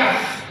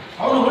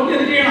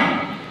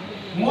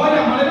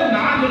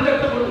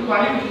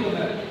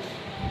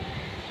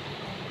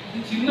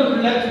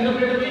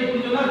பிள்ளைகிட்ட போய்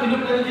இப்படி சொன்னா சின்ன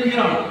பிள்ளை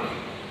செஞ்சிடும்,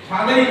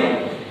 பதறிடும்,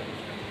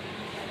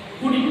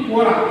 கூட்டிட்டு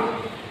போறான்.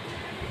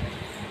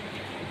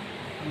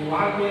 அந்த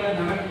வாழ்க்கையில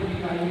நடக்கக்கூடிய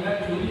காரியங்களை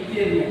சொல்லிட்டே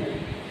இருக்கும்.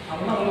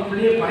 அப்படின்னா உங்க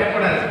பிள்ளைய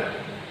பயப்படாது.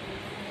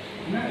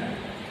 என்ன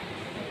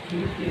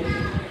சொல்லிட்டே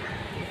இருக்கும்.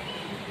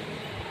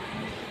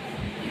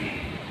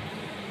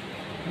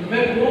 அந்த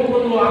பேர்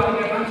போகும்போது வார்த்தை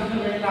கேட்டான், சின்ன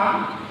வேண்டாம்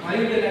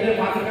வயது நிறைய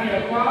பார்த்துருக்கான்.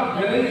 எப்பா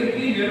விறகு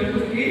இருக்கு, நெருப்பு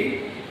இருக்கு,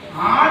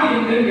 ஆடு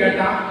எங்கன்னு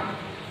கேட்டான்.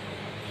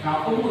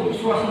 அப்பவும் ஒரு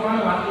விசுவாசமான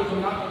வார்த்தையை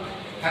சொன்னான்.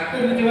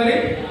 கர்த்தர் நினைச்சவாரு,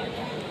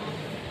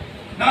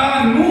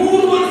 நான் 100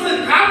 வருஷ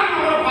காலம்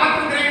அவரை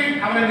பார்த்துக்கிறேன்,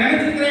 அவரை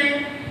நினைச்சிருக்கிறேன்,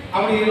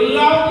 அவர்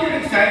எல்லாத்தையும்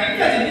எனக்கு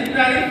சரியா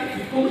செஞ்சிருக்காரு,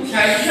 இப்பவும்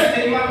சரியா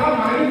செய்வாங்க.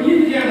 மகன்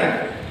நீதி செய்யல,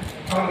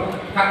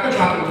 அவர் கர்த்தர்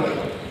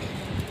பார்த்துக்குவார்,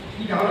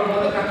 நீங்க அவரை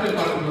பார்த்து கர்த்தர்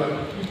பார்த்துக்குவார்.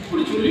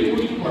 இப்படி சொல்லி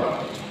கூட்டிட்டு போறான்.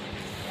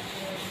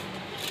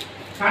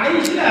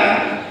 கடைசியில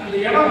அந்த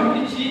இடம்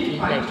முடிச்சு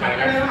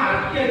கட்டடம்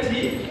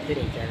அட்டியாச்சு.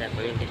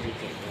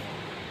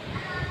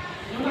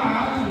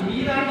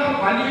 நீதாண்டா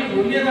பலி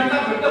ஒன்னேதாண்டா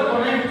வெட்ட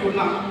போறேன்னு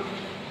சொன்னான்.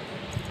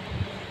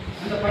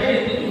 அந்த பையன்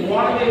எதுக்கு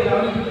ஓடவே இல்லை.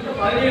 அவனுக்கு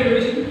 17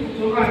 வயசுக்கு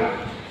சொல்றாங்க.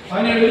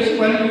 17 வயசு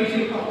 12 வயசு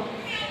இருக்கும்.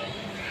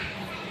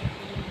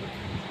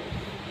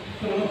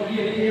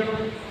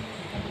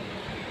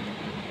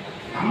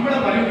 நம்மள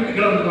பலிவிட்டு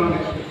கிளம்புவாங்க.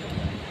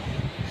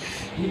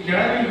 நீ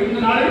கிளம்பி 2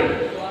 நாள்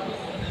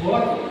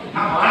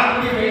நான்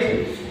வாழக்கூடிய வயசு,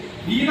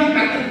 நீ தான்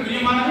கட்டல்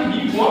பிரியமானது, நீ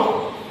போ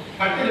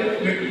கட்டல்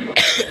வெட்டி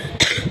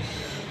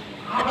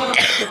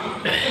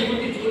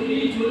சொல்லி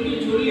சொல்லி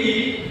சொல்லி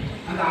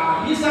அந்த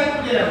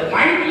ஈசாக்குடைய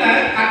மைண்ட்ல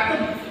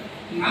கட்டல்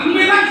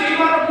நன்மைதான்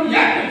செய்வார் அப்படின்னு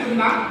ஏற்று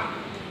இருந்தான்.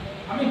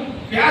 அவன்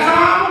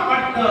பேசாம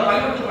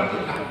வலியுறுத்தி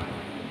பட்டுட்டான்.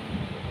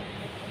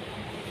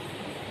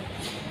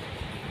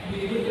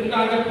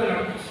 22ஆவது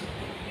நடந்துச்சு.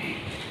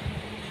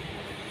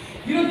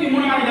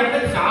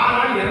 23ஆவது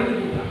சாரால் இறந்து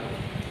போட்டான்.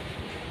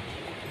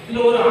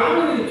 இதுல ஒரு ஆண்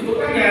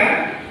சொல்றாங்க,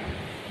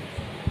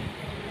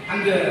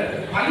 அந்த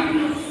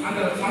பலிக்கு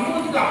அந்த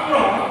சமூகத்துக்கு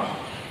அப்புறம்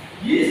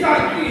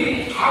ஈசாக்கு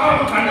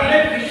அவன் கண்டலே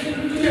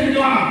கிறிஸ்துன்னு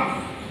எழுதுவானா,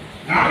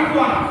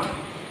 நடந்துவானா.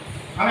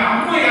 அவன்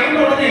அம்மா இறந்த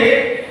உடனே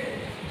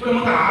இப்ப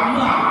நமக்கு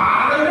அம்மா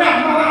ஆதரவே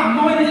அம்மா தான்,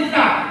 அம்மாவை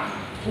செஞ்சுட்டா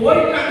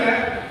போயிட்டாங்க.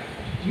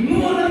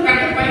 இன்னொரு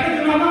கட்ட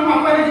பையன் நம்ம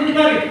அப்பா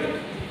செஞ்சுட்டாரு.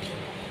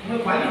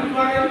 பலிக்கு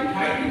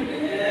பயந்துட்டே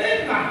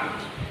இருக்கான்.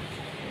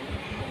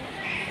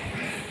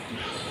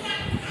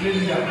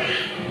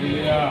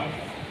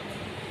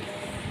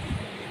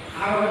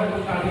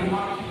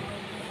 அதிகமா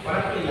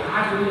வழக்கு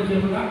யார் சொல்லி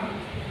செய்யணும்னா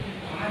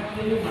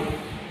பார்க்கவே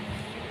மாட்டேன்.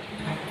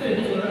 கத்த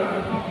என்ன சொல்றாரு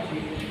அதுதான்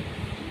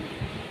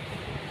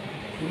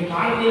உங்க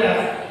வாழ்க்கையில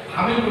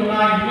அவன் சொன்னா,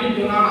 இவன்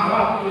சொன்னா, அவ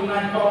அப்படி சொன்னா,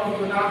 இப்ப அப்படி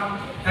சொன்னா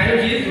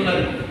தயவு செய்து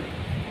சொல்லாது.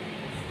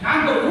 நான்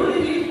இந்த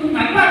ஊருக்கு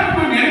நல்லா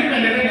இருக்குமா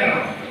நினைப்பேன். நிறைய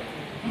நேரம்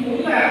நம்ம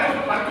ஊர்ல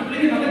 10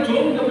 பிள்ளைங்க நல்லா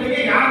ஜோபிட்ட பிள்ளைங்க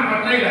யாரும்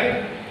பற்றையில.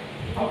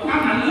 அப்ப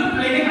நான் நல்ல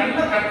பிள்ளைங்க நல்ல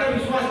கத்த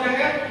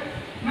விசுவாசிக்காங்க.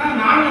 நான்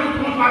 4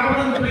 இடத்துல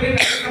பார்க்கும்போது அந்த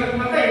பிள்ளைங்க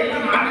பார்த்தா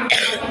எல்லாம் 4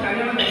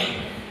 கல்யாணம் பண்ணி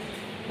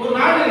ஒரு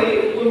நாள்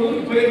ஒரு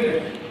ஊருக்கு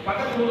போயிருந்தேன்.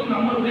 பக்கத்து ஊருக்கு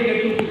நம்ம பிள்ளை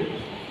கட்டி விட்டு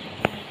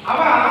அவ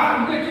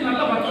இங்கே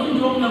நல்லா 10 வருஷம்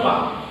ஜோபினவா.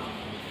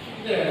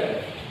 இந்த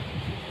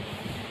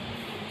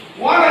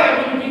ஓலை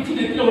பிச்சு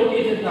நெத்தில ஒட்டி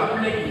வச்சிருந்தா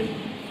பிள்ளைக்கு.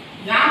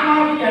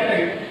 ஞாபகம்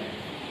கேட்டேன்,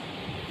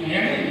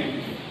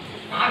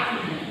 காற்று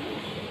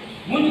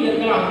மூஞ்சி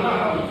இருக்கலாம்.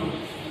 அதெல்லாம்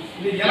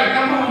இது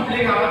இலக்காம அவன்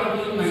பிள்ளைங்க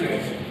அவர்த்தாங்க.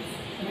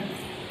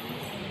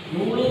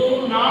 எவ்வளோ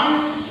நாள்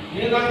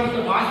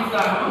வேதாந்தத்தை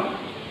வாசித்தாலும்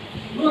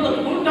இன்னும் அந்த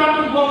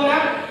குருட்டாட்டம் போகல,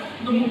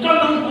 இந்த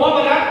முட்டாட்டம்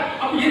போகல.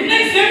 அப்ப என்ன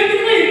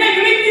சேர்ந்தீர்கள், என்ன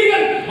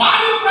நினைத்தீர்கள்,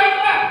 வாயு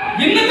பிராய்த்த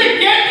என்னத்தை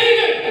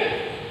கேட்டீர்கள்,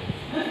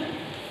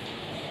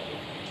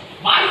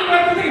 வாயு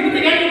பிராய்த்த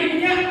என்னத்தை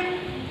கேட்டீங்க.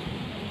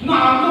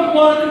 இன்னும் அங்க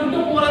போறது இங்க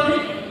போறது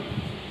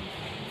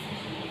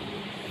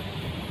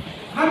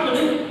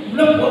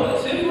உள்ள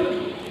போறது சரி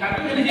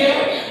கட்டு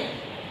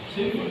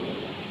சரி.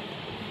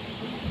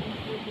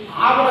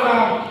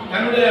 ஆபிரகாம்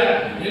தன்னுடைய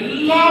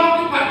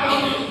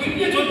எல்லாத்தையும்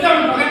பெரிய சொத்தை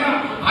அவன்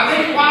பகைத்தான். அதை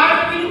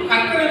பார்த்து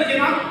கர்த்தர் என்ன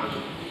செய்யலாம்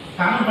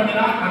கணம்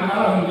பண்ணினான். அதனால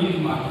அவன்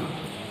நீதிமா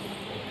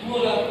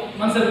ஒரு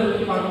மனுஷரை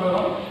பற்றி பார்க்க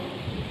வரோம்.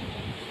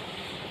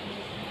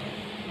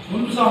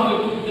 1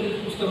 சாமுவேல்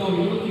புஸ்தகம்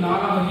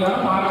 24ஆம்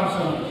அதிகாரம் 6ஆம்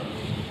வசனம்.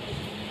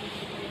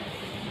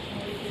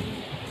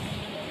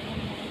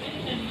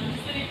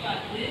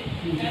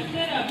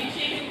 கர்த்தர்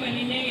அபிஷேகம்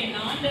பண்ணின என்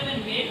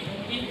ஆண்டவன் மேல்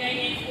என்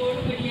கையை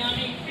போடும்படியான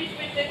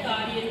இப்படிப்பட்ட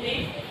காரியத்தை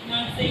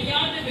நான்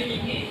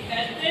செய்யாதபடிக்கு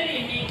கர்த்தர்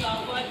என்னை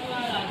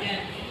காப்பாற்றுவாராக.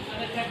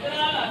 அவர்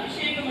கர்த்தரால்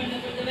அபிஷேகம்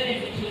பண்ணப்பட்டவர்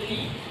என்று சொல்லி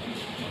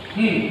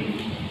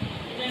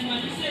தன்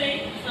மனுஷரை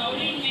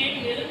சவுலின் மேல்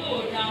எழும்ப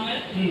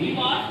ஓட்டாமல்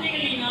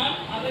இவ்வார்த்தைகளினால்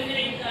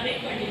அவர்களை தடை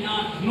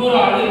பண்ணினான். இன்னொரு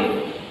ஆளு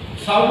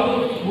சவுல்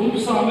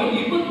 1 சாமுவேல்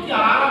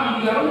 26ஆம்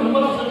அதிகாரம்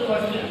 9ஆம் வசனத்தை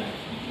வாசிங்க.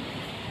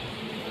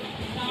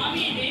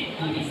 தாவீது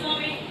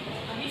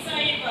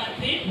அபிசாயை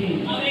பார்த்து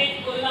அவரை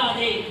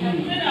கொல்லாதே,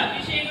 கர்த்தர்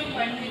அபிஷேகம்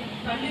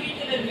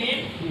பண்ணுவித்தவர்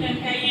மேல்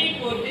தன் கையை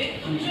போட்டு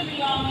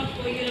குற்றமில்லாமல்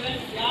போகிறவன்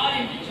யார்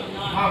என்று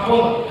சொன்னான்.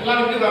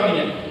 எல்லாரும்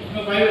கவனிங்க.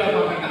 இன்னும் பைபிளை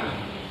பார்க்கட்டான்.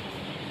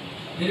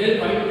 பைபிள்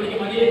படிக்க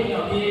மாதிரியே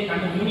அப்படியே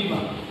கண்ணு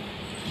மூடிவாங்க.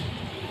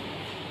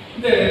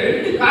 இந்த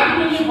ரெண்டு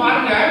காரியங்களையும்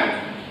பாருங்க.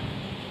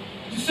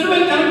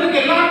 இஸ்ரவேல்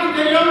ஜனங்களுக்கு எல்லாருக்கும்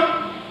தெரியும்,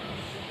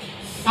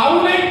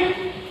 சவுலை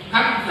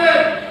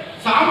கர்த்தர்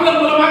சாமுவேல்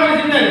மூலமாக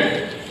செஞ்சாரு,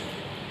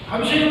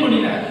 அபிஷேகம்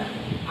பண்ணினார்.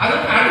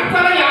 அதுக்கு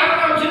அடுத்தால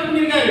யாரும் அபிஷேகம்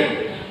பண்ணியிருக்காரு?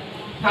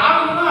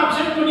 தாவீது தான்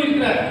அபிஷேகம்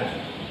பண்ணியிருக்கிறார்.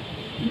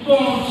 இப்போ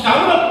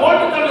சவுலை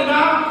போட்டு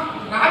தள்ளுனா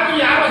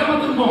ராஜ்யம் யார் வசமா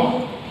திரும்பும்?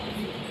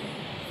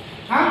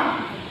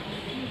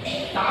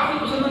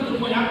 தாவீது வசம் தான்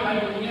திரும்பும். யார்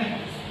பாருங்க,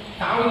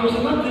 தாவீது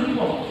வசம் தான்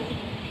திரும்பும்.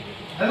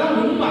 அதெல்லாம்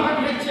ரொம்ப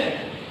கிடைச்சு.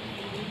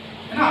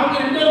 ஏன்னா அவங்க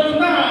ரெண்டு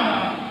பேருக்கும் தான்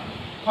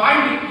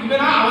பாயிண்ட்,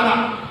 இவனா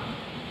அவதான்.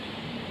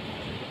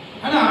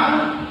 ஆனா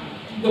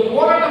இந்த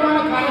போராட்டமான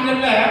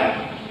காலங்கள்ல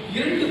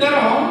 2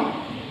 தரம்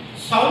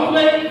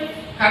சவுலை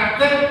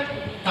கர்த்தர்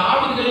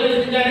தாவீது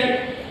செஞ்சாரு,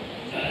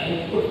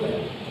 கொடுத்தாரு.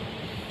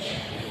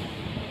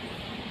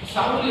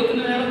 சவுல்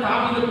எத்தனை நேரம்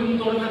தாவீதை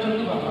பின்தொடர்ந்த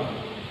சொல்லி பார்க்கலாம்.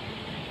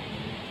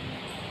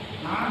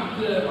 நான்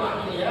இந்த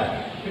வார்த்தைய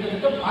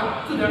கிட்டத்தட்ட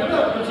 10 தடவை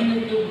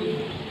பிரச்சனைக்கு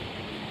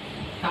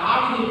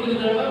தாவீது எத்தனை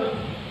தடவை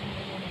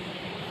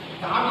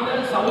தாவீதை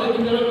சவுல்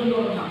எத்தனை தடவை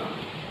பின்தொடர்ந்தான்.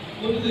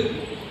 புரியுது?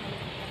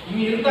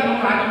 இவன் இருந்தா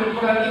நம்ம ராஜ்யம்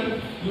உட்படாது,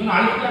 இவன்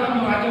அழுத்தா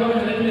நம்ம ராஜ்யவாத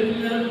நிலைமையில்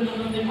எத்தனை தடவை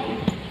பின்தொடர்ந்தோம்?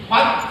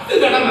 10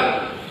 தடவை.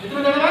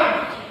 எத்தனை தடவை?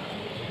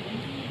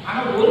 ஆனா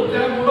ஒரு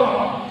தடவை கூட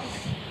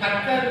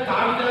கர்த்தர்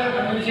தாவீதை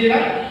கண்டு செய்யல.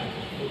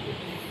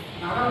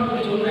 நான்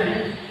உங்களுக்கு சொல்றேன்,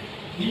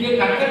 நீங்க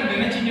கர்த்தர்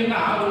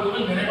நினைச்சீங்கன்னா ஒரு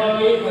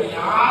நினைவாகவே இருப்பார்.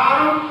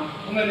 யாரும்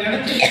உங்களை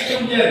நினைச்சு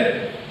முடியாது.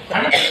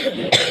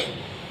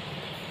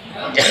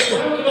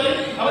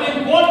 அவர்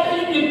என்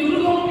கோட்டையும் என்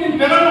துருகமும் என்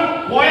பெறணும்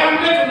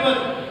ஓயாமலே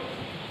சொல்லுவார்.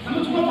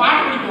 நம்ம சும்மா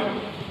பாட்டு பிடிப்போம்,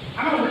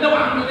 ஆனா உள்ள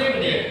வாங்கினதே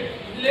கிடையாது.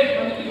 இதுலேயே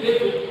வந்துட்டு இதே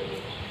போய்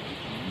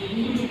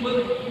இங்கு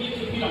 30 நீ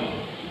சுற்றினோம்.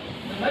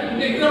 இந்த மாதிரி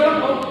இந்த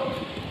இதெல்லாம் போகும்,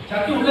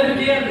 சத்து உள்ள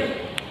தெரியாது.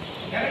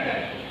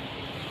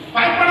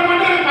 பயப்பட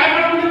மாட்டேன்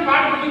பயப்பட மாட்டேன்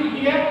பாட்டு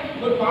பிடிச்சிருக்கீங்க.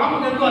 ஒரு பாம்பு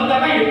கருத்து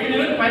வந்தாதான் 8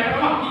 பேர்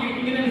பயப்படாம அப்படி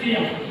இருக்கீங்கன்னு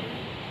செய்யும்.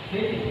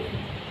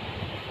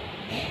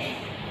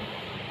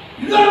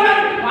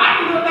 இதெல்லாம்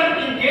பாட்டு வந்தா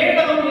இருக்கீங்க,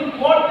 கேட்டதும்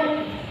போட்டு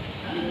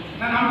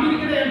நான் நம்பி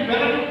இருக்கிற என்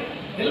பிறகு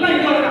எல்லாம்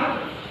இதோட தான்.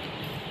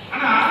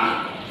 ஆனா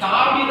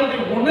தாவீது அதை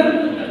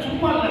உணர்ந்து,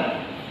 சும்மா இல்லை,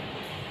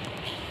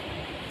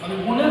 அதை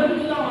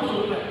உணர்ந்து தான் அவர்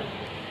சொல்றார்.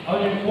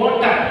 அவர் என்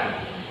கோட்டை,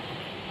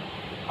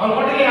 அவர்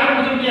கோட்டையை யாரும்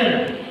சொல்ல முடியாது.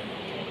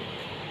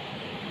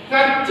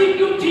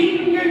 கர்ச்சிக்கும்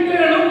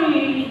சிங்கங்களும்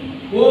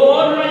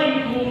ஓரை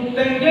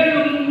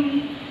கூட்டங்களும்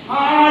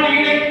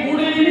ஆடிட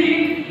குடிலில்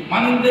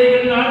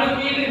மந்தைகள்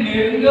நடுவில்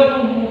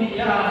நெருங்கவும்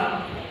முடியாது.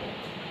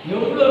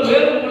 எவ்வளவு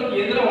பேர்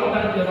உங்களுக்கு எதிராக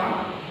வந்தாச்சுதான்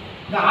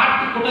இந்த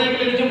ஆட்டு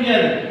குடைகளை இருக்க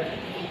முடியாது,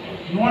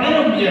 நுழைய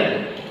முடியாது.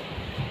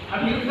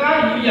 அப்படி இருக்கா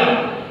இல்லையா?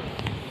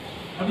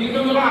 அப்படி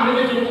இருக்கவங்களாம்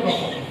அதுவே சொல்லுங்க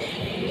பார்ப்போம்.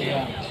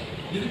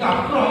 இதுக்கு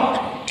அப்புறம்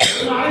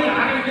ஒரு நாளை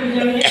யாரையும்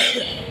தெரிஞ்சாங்க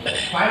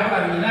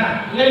பயப்படாதீங்கன்னா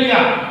இல்லையா?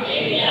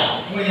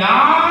 உங்களை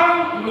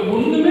யாரும் உங்களை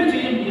ஒண்ணுமே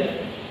செய்ய முடியாது.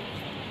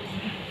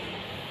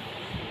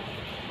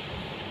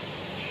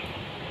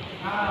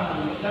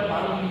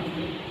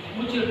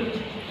 மூச்சில்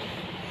பிடிச்சி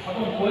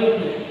அப்போ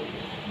போயிருந்து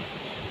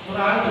ஒரு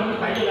ஆள் வந்து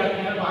கையில்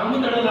காட்டினார்.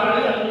 மருந்து தடவை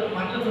ஆள் அது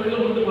மற்ற தொழிலை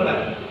கொண்டு போல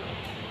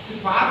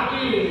பார்த்துட்டு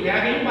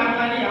வேகையும்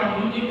பார்க்காரு, அவன்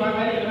முடிஞ்சும்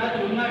பார்க்காரு, எல்லாம்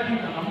சொன்னாச்சு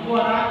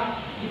நம்புவாரா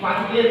நீ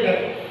பார்த்துட்டே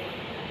இருக்காரு.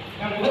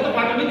 என் முகத்தை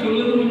பார்த்தோன்னே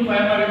சொல்லுறது கொஞ்சம்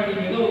பயமா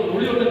இருக்கு. ஏதோ ஒரு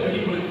ஒளியோட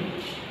தெளிவு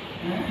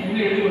என்ன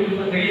எழுதி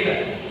ஒன்று தெரியல.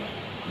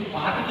 நீ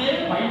பார்த்துட்டே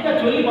பைட்டா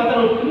சொல்லி பார்த்தா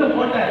ஒரு பிள்ளை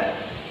போட்டார்,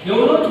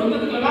 எவ்வளோ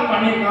சொந்தத்துக்கெல்லாம்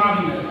பண்ணியிருக்கான்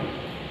அப்படின்னு.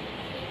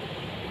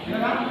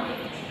 என்னன்னா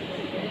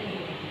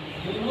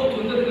எவ்வளோ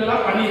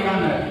சொந்தத்துக்கெல்லாம்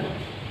பண்ணியிருக்காங்க.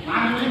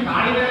 நான்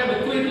காலையில்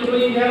வெத்து வயசுல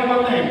போய் வேலை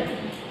பார்த்தேன்.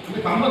 அந்த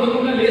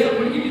கம்பத்துக்குள்ள லேசை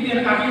பிடிச்சிட்டு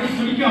எனக்கு அப்படி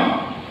பிடிக்கும்.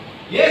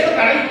 லேசை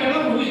கடைக்கு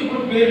ஊசி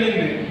போட்டு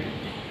போயிருந்தேங்க.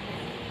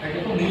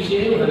 அதுக்கப்புறம்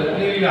ஊசியே விடலை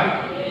இல்லையா?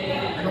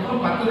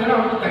 அதுக்கப்புறம் 10 தடவை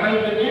அவருக்கு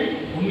தகவல் போயிருக்கேன்,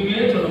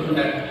 ஒண்ணுமே சொல்ல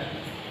முடியாது.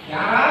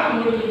 யாராவது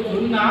உங்களுக்கு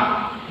சொன்னா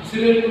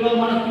இஸ்ரேல்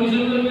விரோதமான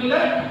புனிதர்களும்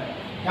இல்லை,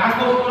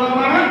 யாக்கோபு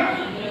விரோதமான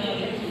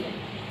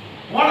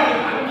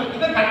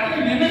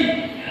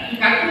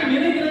கட்டளை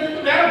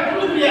நினைக்கிறதுக்கு வேற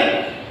பொருள் முடியாது.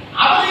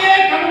 அவரையே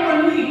கண்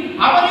பண்ணி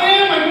அவரே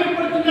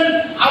மகிமைப்படுத்துங்கள்,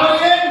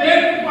 அவரே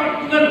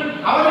மேற்பாட்டுங்கள்,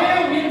 அவரே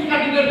உயர்த்தி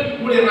காட்டுங்கள்.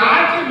 உங்களுடைய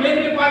ராஜ்யம்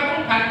மேற்கை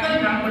பார்க்கணும். கர்த்தரை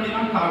கண் பண்ணி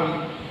தான் தாவி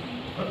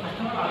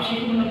கர்த்தரால்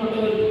அபிஷேகம்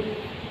பண்ணப்பட்டவர்.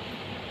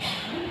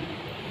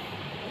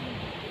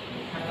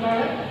 கர்த்தரால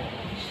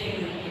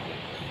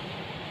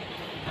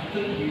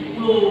கர்த்தருக்கு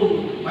இவ்வளோ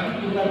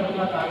மதிப்பு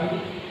இருந்தாருன்னா தாவி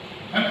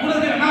கூட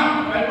என்ன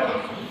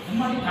பயப்படலாம். இந்த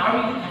மாதிரி தாவி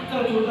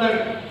கர்த்தரை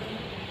சொல்றாரு.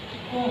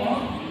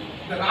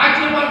 இந்த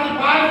ராஜ்யம் பார்த்து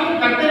பாருங்க,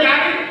 கர்த்தர்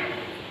யாரு?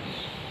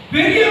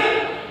 பெரிய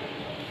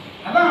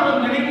அதான்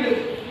அவர்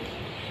நினைக்கிறது.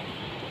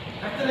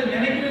 கர்த்தரை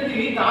நினைக்கிறது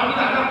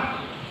தாவீது. அதான்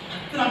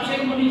கர்த்தர்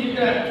அபிஷேகம் பண்ணி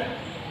வச்சிருக்கார்.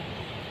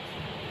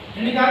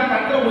 என்னைக்காவது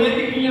கர்த்தரை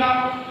உயர்த்திட்டீங்களா?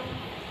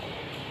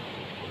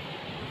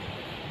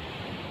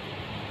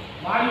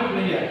 வாயு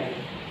பிள்ளைய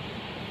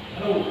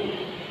ஹலோ,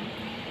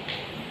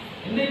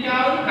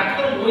 என்னைக்காவது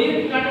கர்த்தரை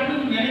உயர்த்தி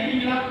காட்டணும்னு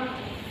நினைப்பீங்களா?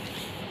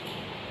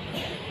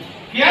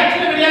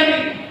 பேச்சுல கிடையாது.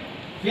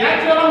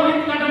 பேச்சுலாம்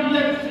உயர்த்தி காட்ட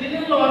முடியாது.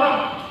 செயல்ல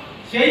வரோம்,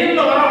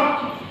 செயல்ல வரோம்.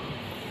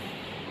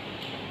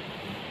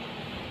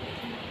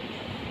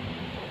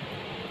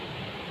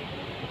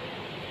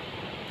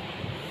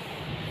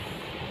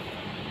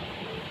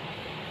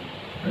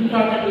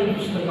 திருக்காட்டங்களின்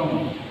புஸ்தகம்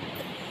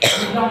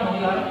 5ஆம்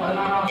அதிகாரம்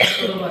 16ஆம்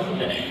வசனம்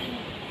வாசிங்க.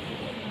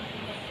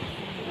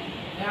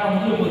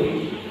 முடிய போகுது.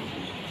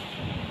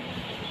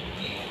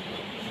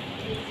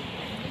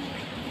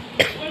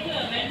 அப்பொழுது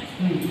அவன்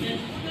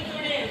தன்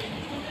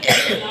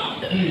கூட்டத்தோடெல்லாம்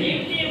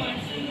தேவனுடைய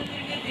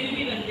மனுஷனிடத்திற்கு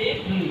திரும்பி வந்து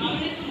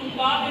அவனுக்கு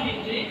முன்பாக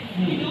நின்று,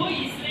 இதோ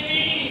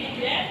இஸ்ரவேலில்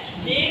இருக்கிற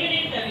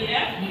தேவனை தவிர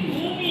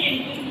பூமி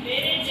எங்கும்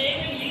வேறே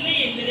தேவன் இல்லை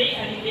என்பதை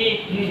அறிந்தேன்.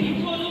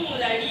 இப்போதும்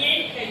ஒரு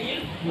அடியேன்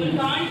கையில் ஒரு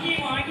காணிக்கையை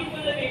வாங்கிக்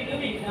கொள்ள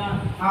வேண்டும் என்றான்.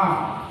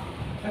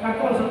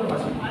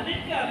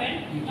 அதற்கு அவன்,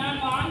 நான்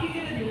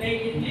வாங்குகிறதில்லை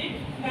என்று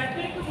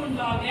கர்த்தருக்கு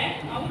முன்பாக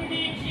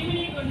அவருடைய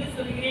ஜீவனை கொண்டு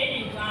சொல்கிறேன்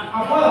என்றான்.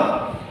 அப்போ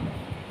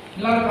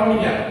எல்லாரும்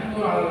கவனிங்க.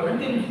 ஒரு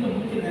 2 நிமிஷத்துல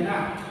முடிச்சிருந்தேன்னா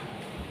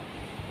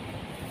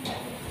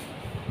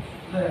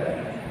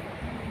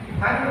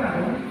நான்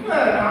ரொம்ப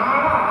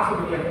நாளாக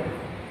ஆசைப்பட்டேன்.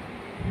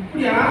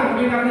 இப்படி யாரும்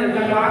முடியாமல்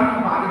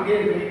இருக்காங்களான்னு பார்த்துட்டே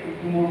இருக்கேன்.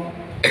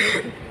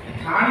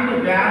 காணிக்க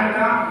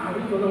வேண்டாம்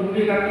அப்படின்னு சொல்ல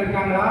முடியாமல்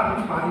இருக்காங்களா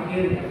அப்படின்னு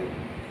பார்த்துட்டே இருக்கேன்.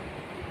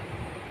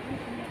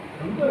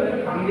 ரொம்ப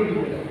பங்கிட்டு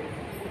போயிட்டேன்.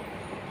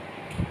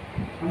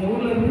 நம்ம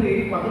ஊர்ல இருந்து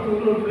பக்கத்து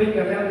ஊர்ல ஒரு பிள்ளைக்கு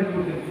கல்யாணம் பண்ணி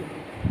கொடுத்துருக்கு.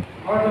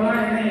 அவர் சொன்னா,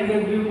 என்ன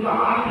எங்கள் வீட்டுக்குள்ள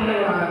ஆளுங்களை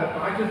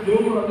பாய்ச்சல்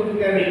ஜோபு வந்துட்டு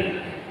இருக்காரு,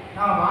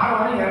 நான்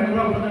வாரம் 200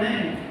 ரூபா கொடுத்தனே,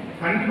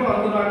 கண்டிப்பாக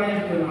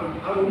வந்துடுவாங்கன்னு சொன்னான்.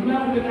 அவர்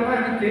உண்மையாக கொடுத்தாரா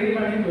எனக்கு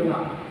தெரியலான்னு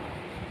சொன்னான்.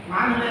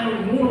 நான்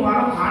ஒரு 3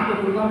 வாரம் காணிக்க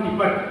கொடுத்தா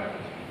நிப்பாட்டு,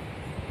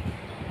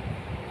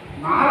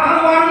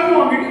 4ஆவது வாரமும்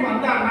உன் வீட்டுக்கு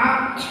வந்தாங்கன்னா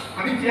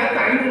அதுக்கு சேர்த்து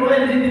 500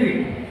 ரூபாய் செஞ்சிரு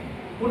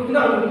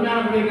கொடுத்துட்டு அவர்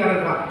உண்மையான முடியிருக்காரு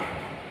தான்.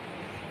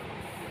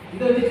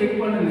 இதை வச்சு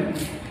செக் பண்ணுங்க.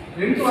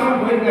 2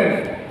 வாரம் போயிருக்காரு,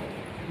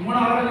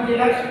 3ஆவது வாரம்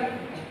செய்யல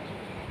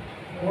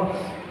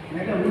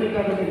நேற்று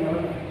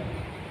ஊழியக்காரர்கள்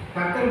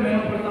கட்டல்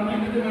மேம்படுத்தாம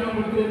இன்னும்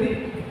மேம்படுத்துறது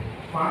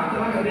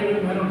பணத்தெல்லாம் நிறைய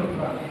பேர்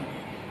மேம்படுத்துறாங்க.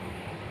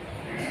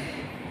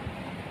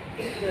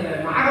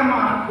 நாகம்மா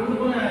கொண்டு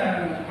போன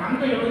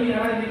தங்க எவ்வளவு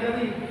யாராவது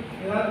ஏதாவது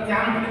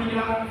தியானம்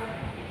பண்ணிங்களா?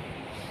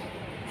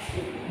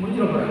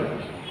 முடிச்சிடக்கூடாது.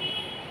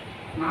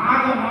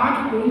 நாகம்மா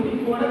கொண்டு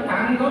போன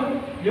தங்கம்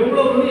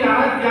எவ்வளவு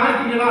யாராவது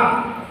தியானிங்களா?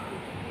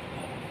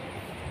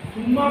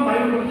 சும்மா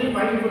பயன்படுத்தி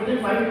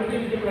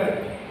விடக்கூடாது.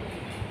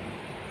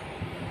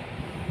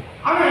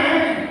 அவன்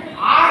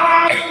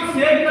 6000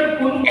 சேக்கல்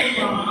பொருள்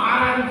கொடுத்தான்.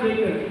 6000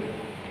 சேக்கல்.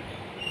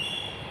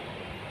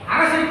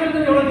 அரை சேக்கல்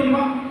எவ்வளவு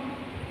தெரியுமா?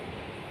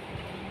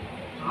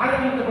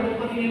 ஆதிகாமத்தை படித்து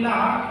பார்த்தீங்கன்னா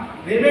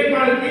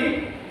ரெபெக்காளுக்கு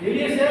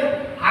எலியேசர்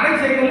அரை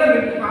சேக்கல்ல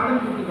 2 காதணி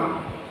கொடுத்துருக்கான்.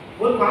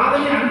 ஒரு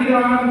காதணி 5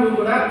 கிராம்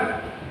கூட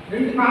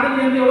 2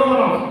 காதணி வந்து எவ்வளவு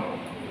வரும்?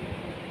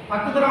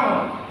 10 கிராம்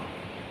வரும்.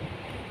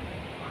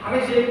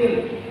 அரை சேக்கல்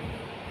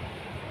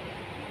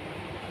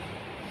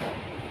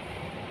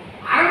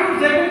 600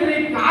 சேக்கல்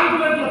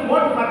கால்குலேட்டர்ல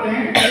போட்டு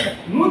பார்த்தேன்,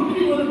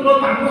 120 கிலோ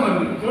தங்கம்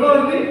வருது. எவ்வளவு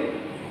வருது?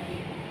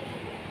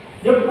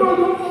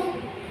 எப்பொழுதும்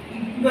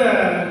இந்த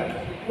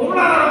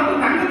பொருளாதாரம்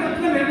வந்து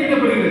தங்கத்துக்கு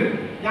நிர்ணயிக்கப்படுகிறது.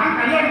 என்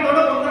கல்யாணத்தோட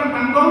ஒரு கிராம்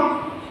தங்கம்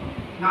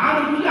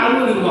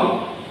 460 ரூபாய்.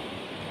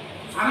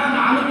 ஆனா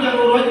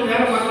 460 ரூபாய்க்கு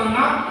வேலை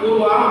பார்க்கணும்னா ஒரு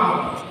வாரம்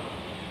ஆகும்.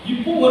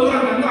 இப்போ ஒரு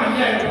கிராம் தங்கம்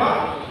 5000 ரூபாய்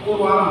ஒரு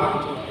வாரம்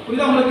ஆகும்.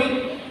 புரியுதா உங்களுக்கு?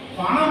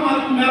 பணம்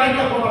அதுக்கு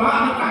மேலே போகலாம்,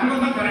 ஆனால்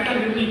தங்கம் தான் கரெக்டாக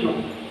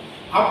நிர்ணயிக்கும்.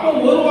 அப்போ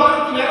ஒரு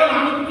வாரத்துக்கு வேலை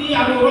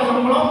 460 ரூபாய்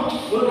சம்பளம்,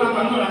 ஒரு கிராம்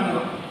தங்கம்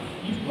வாங்கலாம்.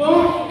 இப்போ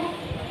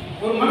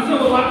ஒரு மனுஷன்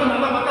ஒரு வாரத்தை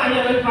நல்லா பார்த்தா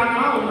 5000 ரூபாய்க்கு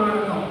பார்க்கலாம், ஒரு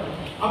கிராம்.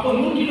 அப்போ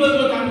 120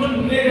 கிலோ தங்கம்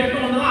முன்னே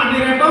ரேட்டும் ஒன்றுதான்,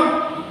 அன்றைய ரேட்டும்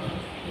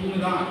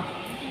ஒன்றுதான்.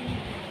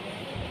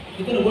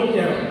 இத்தனை ஓட்டு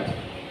சேரும்.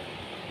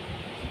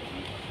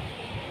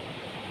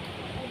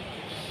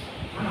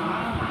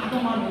 ஆனால்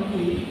நாகமான்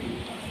வந்து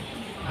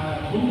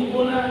கொண்டு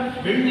போன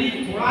வெள்ளி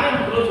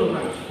 900 கிலோ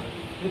சொல்றாங்க.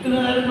 எத்தனை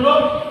கிலோ?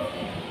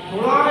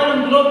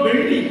 900 கிலோ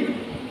வெள்ளி,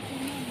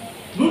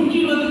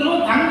 120 கிலோ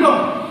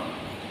தங்கம்,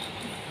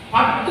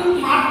 10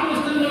 மாட்டு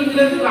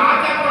வஸ்திரங்களுக்கு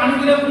ராஜாக்கள்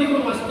அணுகிறக்கூடிய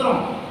ஒரு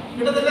வஸ்திரம்.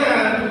 கிட்டத்தட்ட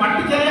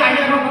மட்டு சேலை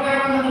 5000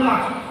 10,000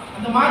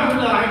 அந்த மாதிரி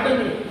உள்ள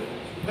ஐட்டங்கள்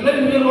விலை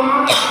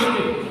உயர்வான.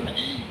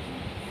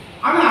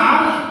 ஆனா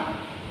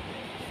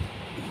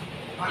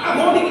பல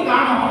கோடிக்கு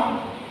காணும்.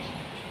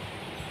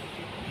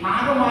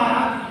 நாகமா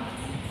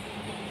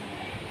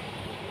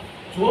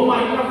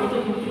சோமாய்க்கா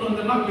கொடுத்துட்டு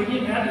வந்தெல்லாம் பெரிய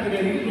மேட்டு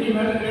கிடையாது. இது பெரிய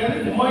மேட்டு கிடையாது,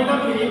 நோய்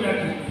தான் பெரிய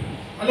மேட்டு.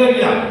 அல்ல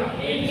இல்லையா?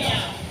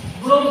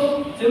 இவ்வளவு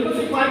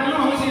செல்வத்தை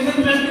பார்க்கணும், அவங்க என்ன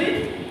மேட்டு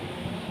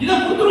இதை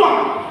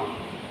கொடுத்துருவான்.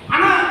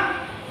 ஆனா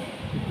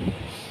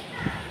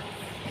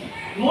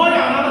நோய்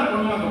அவனால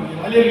கொண்டாட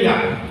முடியாது. அல்ல இல்லையா?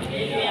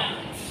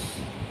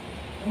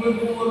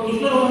 உங்களுக்கு ஒரு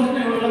துஷ்டரோகம்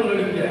வந்துட்டு எவ்வளவு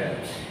எடுக்க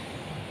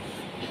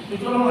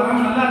துஷ்டரோகம்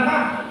வராம நல்லா இருக்கா?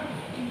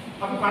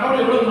 அப்ப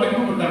கடவுளை எவ்வளவு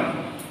மகிமை கொடுத்தாங்க.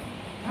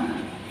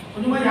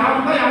 கொஞ்சமா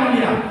யாரும் தான் யாரும்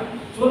இல்லையா?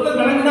 சொல்றது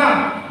விளங்குதா?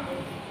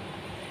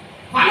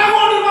 பல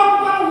கோடி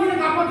ரூபாய் உயிரை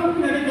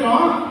காப்பாற்றணும்னு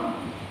நினைக்கிறோம்.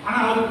 ஆனா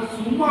அவர்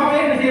சும்மாவே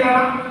என்ன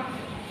செய்யறாரா?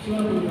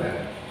 சிவன் கொடுக்குறாரு.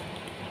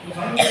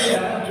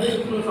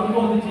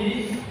 சம்பவம் வந்துச்சு.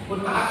 ஒரு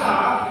தாத்தா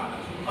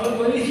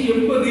அவருக்கு வயசு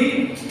 80,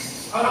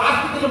 அவர்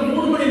ஆஸ்பத்திரியில்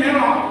 3 மணி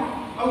நேரம்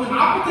அவங்க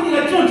 45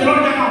 லட்சம்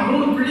செலவழிச்சாங்க.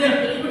 3 பிள்ளைய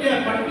பெரிய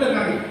படிப்புல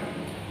இருக்காங்க.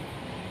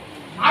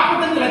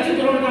 45 லட்சம்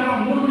செலவழிச்சாங்க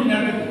 3 மணி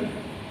நேரத்துக்கு.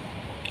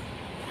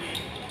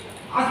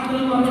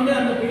 ஆஸ்பத்திரியில் வந்துட்டு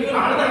அந்த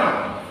பெரியவர் அழுதாராம்.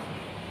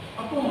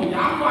 அப்போ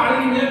யாப்பா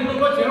அழுகிறீங்க,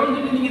 கூட செலவு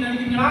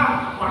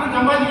பணம்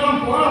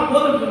சம்பாதிக்கலாம் போனா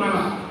போதும்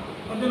சொன்னாங்க.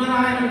 சொன்னா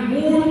எனக்கு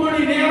 3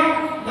 மணி நேரம்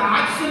இந்த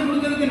ஆக்சிஜன்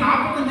கொடுக்கறதுக்கு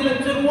 45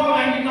 லட்சம் ரூபாய்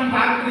வாங்கிட்டான்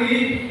டாக்டர்.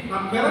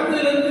 நான்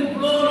பிறந்ததுல இருந்து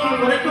இவ்வளவு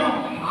நாள் வரைக்கும்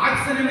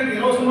ஆக்சிஜன் எனக்கு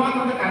இலவசமா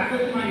தந்த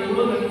கருத்துக்கு நான்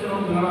எவ்வளவு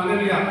லட்சம் சொன்னாங்க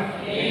இல்லையா?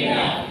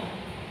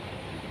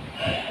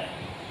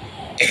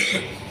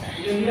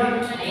 இல்லையா?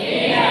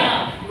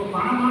 இப்ப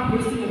பணமா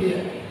பெருசு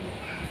கிடையாது.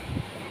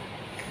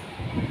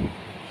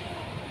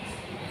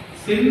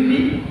 செல்வி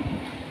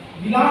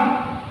விழா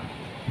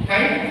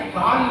கை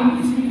கால்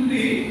இருந்து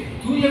சிந்துது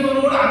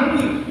தூயவரோடு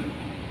அன்பு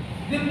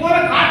இது போல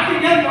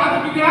காட்டுறீங்க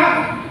பார்த்துட்டீங்களா?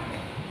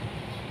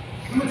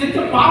 நம்ம செஞ்ச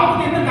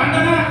பாவத்துக்கு என்ன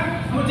தண்டனை,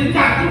 நம்ம செஞ்ச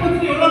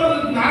அக்கிரமத்துக்கு எவ்வளவு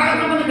நரக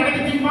தண்டனை கிடைக்க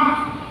தெரியுமா?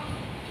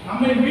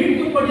 நம்மை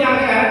மீட்கும்படியாக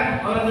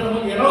அவர் அதை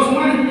நமக்கு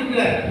இலவசமா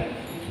இருந்துட்டு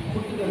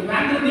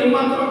பேங்க்ல இருந்து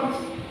ஏமாத்திரம்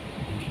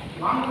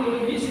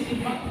வாங்குறது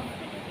வீசிட்டீங்களா?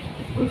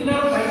 கொஞ்ச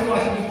நேரம் பைபிள்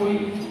வாசிட்டு போய்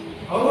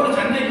அவரோட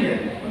சண்டைங்க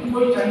கொஞ்சம்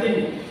போய்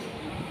சண்டைங்க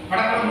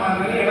படக்கம்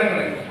நிறைய இடம்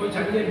கிடைக்கும் போய்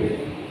சண்டைங்க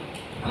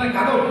ஆனால்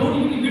கதவை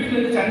தூண்டிட்டு வீட்டுல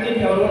இருந்து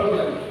சண்டைங்க அவரோட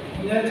கூட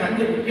கொஞ்ச நேரம்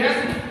சண்டை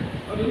பேசுங்க.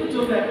 அவர் என்ன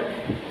சொல்றாரு?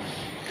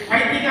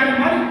 பைத்தியக்காரன்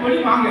மாதிரி போய்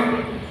வாங்க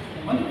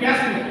வந்து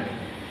பேசுங்க.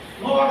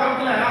 நோவா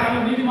காலத்துல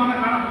அவன் நீதிமான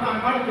காணப்பட்டு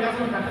அங்காடு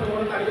பேசணும்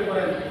கட்டளோட அடிக்க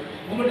போறாரு.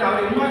 உங்கள்கிட்ட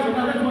அவர் என்ன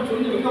சொன்னாலும் நம்ம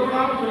சொல்லி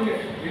வைக்கப்படாமல் சொல்லுங்க.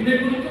 என்னை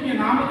குறித்தும்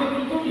என் நாமத்தை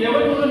குறித்தும்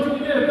எவர்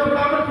குறித்து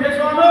வைக்கப்படாமல்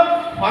பேசுவாரோ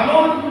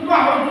பலவத்துக்கும்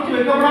அவரை குறித்து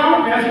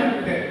வைக்கப்படாமல் பேசணும்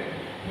இருக்கு.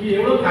 நீ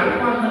எவ்வளவு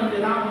கருப்பா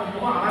இருந்தாலும் தான்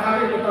முகம்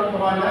அழகாவே இருக்காலும்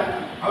பரவாயில்ல.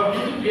 அவர்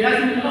குறித்து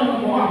பேசுறதுலாம்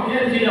உங்க முகம்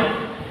அப்படியே செய்யும்.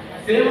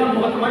 சேவன்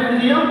முகத்து மாதிரி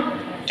என்ன செய்யும்?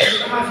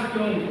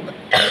 பிரகாசிக்கும்.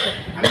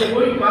 அங்கே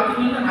போய்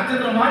பார்த்தீங்கன்னா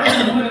நட்சத்திரம்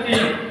மாதிரி முகம்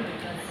செய்யும்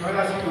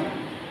பிரகாசிக்கும்.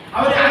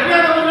 அவரை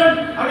அறியாதவர்கள்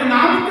அவருடைய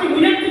நாமத்தை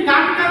உயர்த்தி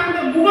காட்டினார்.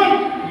 முகம்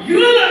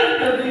இருள்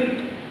அடைந்தது.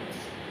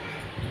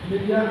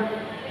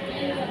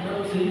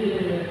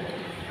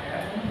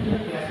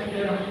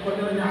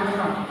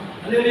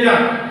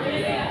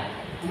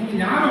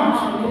 ஞானம்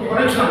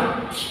குறைச்சான்.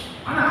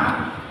 ஆனா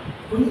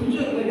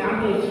கொஞ்சம்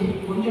ஞானத்தை வச்சு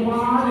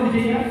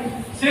கொஞ்சமாவது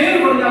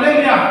செயல்படுது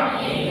இல்லையா?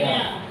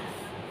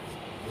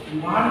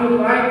 மாணவ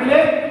பிராயத்திலே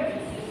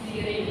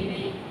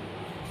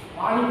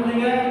வாலி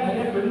பிள்ளைங்க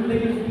நிறைய பெண்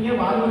பிள்ளைங்க இருக்கீங்க,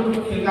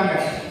 வாலிபர்கள் இருக்காங்க.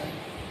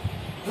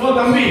 ஹலோ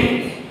தம்பி,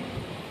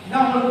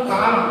 இதான் உங்களுக்கு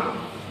காலம்.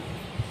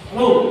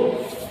 ஹலோ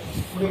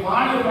உங்களுடைய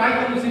மாணவ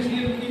பிராயத்தில் 60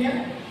 இருக்கீங்க.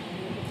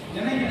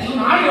 என்ன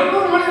நாள்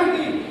எவ்வளவு நாள்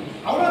இருக்கு?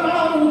 அவ்வளவு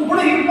நாள் அவர் உங்க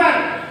கூட இருப்பார்,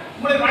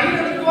 உங்களை வழி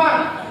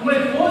நடத்துவார், உங்களை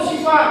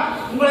போஷிப்பார்,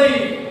 உங்களை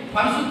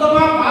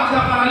பரிசுத்தமா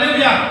பாதுகாப்பார்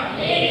அல்லையா?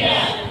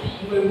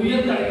 உங்களை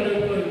உயர்ந்த அடைகளை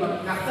இருப்பார்.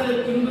 கர்த்தரை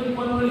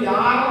பின்பற்றுபவர்கள்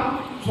யாரும்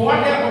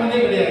சோட்டையா போனதே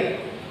கிடையாது.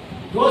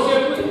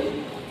 யோசேப்பு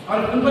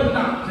அவர்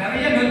பின்பற்றினான்.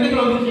 நிறைய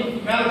நெருக்கங்கள் வந்துச்சு.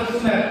 மேல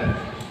கிருஷ்ணர்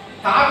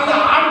தாவீது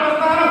ஆடு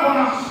பத்தார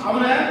போனான்.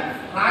 அவனை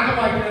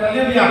ராஜபாக்கிறார்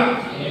அல்லையா?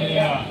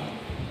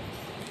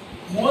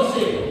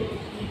 மோசே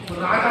ஒரு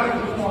ராஜாவுக்கு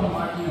கொடுத்து அவனை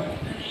மாட்டினார்.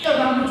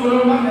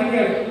 சொல்லணுமா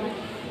நிறைய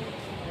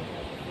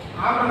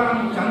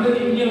ஆபிரகாம் சந்ததி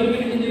இங்கே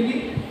வரைக்கும் செஞ்சிருக்கு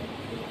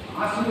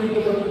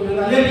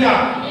ஆசீர்வதிக்கப்பட்டிருக்கிறது அல்லையா?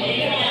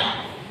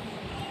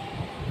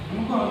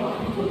 நமக்கும் அவர்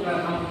வாங்கி கொடுத்தாரு.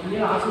 நம்ம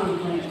பிள்ளைய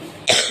ஆசீர்வதிக்கணும்.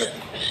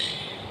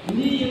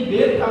 நீ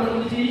பேர்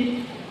தமிழ்ச்சி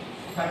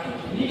கற்று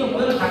நீங்க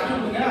முதல்ல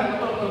கற்றுடுங்க,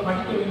 அதுக்கப்புறம்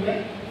படிக்க வைங்க.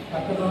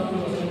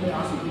 கற்றுக்கலாம்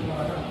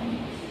ஆசீர்வதிப்பாங்க.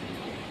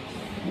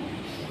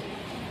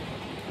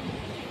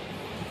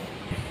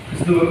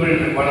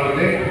 கிறிஸ்துவுக்குள்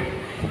மாணவர்களே,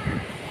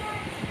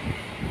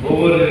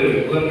 ஒவ்வொரு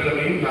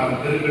புதன்கிழமையும்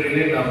நாம்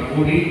திருப்பலியிலே நாம்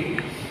கூடி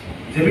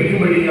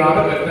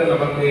ஜெபிக்கும்படியாக கர்த்தர்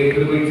நமக்கு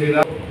கிருபை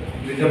செய்தார்.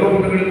 இந்த ஜெப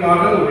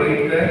கூட்டங்களுக்காக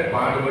உழைத்த,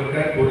 பாடுபட்ட,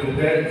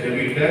 கொடுத்த,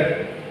 ஜெபித்த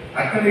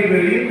அத்தனை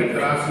பேரையும்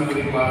கர்த்தர்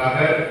ஆசீர்வதிப்பாராக.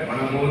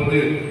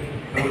 மனமோர்ந்து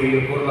நம்முடைய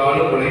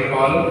பொருளாலும்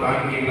உழைப்பாலும்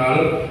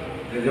காணிக்கைகளாலும்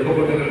இந்த ஜெப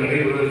கூட்டங்கள்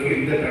நடைபெறுவதற்கு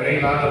எந்த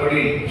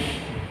தடையில்லாதபடி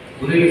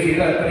உதவி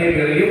செய்த அத்தனை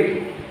பேரையும்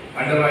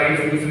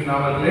ஆண்டவராகிய இயேசு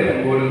நாமத்திலே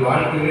நம்மோடு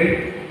வாழ்த்துகிறேன்.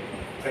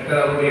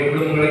 கர்த்தர் அவருடைய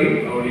குடும்பங்களையும்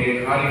அவருடைய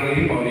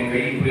காரியங்களையும் அவருடைய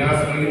கை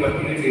பிரயாசங்களையும்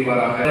மத்தியிலே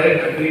செய்வாராக.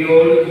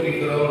 நன்றியோடு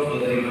துதிக்கிறோம்,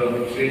 சோதரிக்கிறோம்.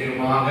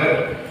 விசேஷமாக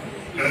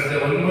கடந்த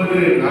 9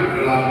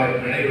 நாட்களாக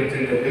நடைபெற்ற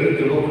இந்த பெரு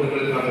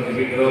ஜெபக்கூட்டங்களுக்காக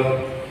ஜெபிக்கிறோம்.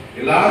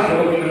 எல்லா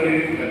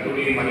ஜெபக்கூட்டங்களிலும்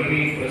கர்த்தருடைய மகிமை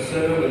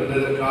பிரசன்னம்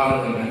இருந்ததற்காக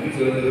நன்றி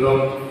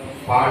செலுத்துகிறோம்.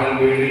 பாடல்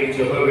வேலை,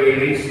 ஜெப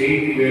வேலை,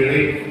 செய்தி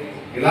வேலை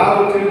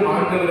எல்லாவற்றையும்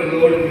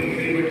ஆண்டவர்களோடு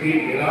இடைப்பற்றி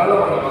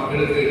ஏராளமான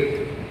மக்களுக்கு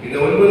இந்த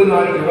 9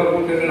 நாள்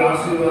ஜெபக்கூட்டங்கள்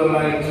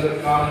ஆசீர்வாதங்களாக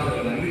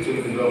இருந்ததற்காக நன்றி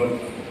செலுத்துகிறோம்.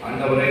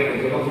 ஆண்டவரை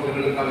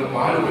ஜெபக்கூட்டங்களுக்காக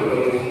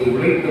பாடுபட்டவர்கள் உண்டு,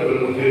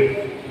 உழைத்தவர்கள் உண்டு,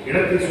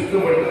 இடத்தை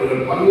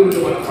சுத்தப்படுத்தவர்கள் பல்வேறு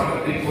விதமான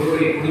பணத்தை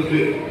பொருளை கொடுத்து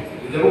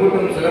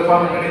ஜெபக்கூட்டம்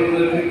சிறப்பாக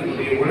நடைபெறுவதற்கு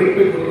தன்னுடைய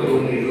உழைப்பை கொடுப்பது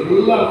உண்டு.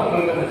 எல்லா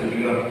மக்களுக்காக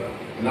ஜெபிக்கிறோம்.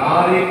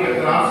 எல்லாரையும்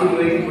கர்த்தர்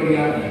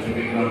ஆசீர்வதிக்கும்படியாக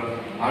ஜெபிக்கிறோம்.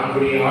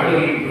 ஆண்டுடைய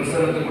ஆளுகையின்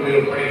பிரசனத்துக்குள்ளே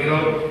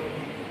ஒப்படைக்கிறோம்.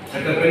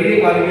 சற்ற பெரிய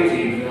காரியங்களை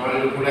செய்யும்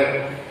நாளில் கூட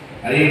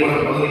அரியமான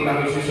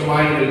பகுதிக்காக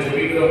விசேஷமாக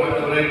ஜெபிக்கிறோம்.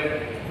 ஆண்டவரை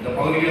இந்த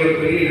பகுதியில் ஒரு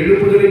பெரிய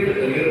எழுப்புதலை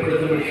கர்த்தர்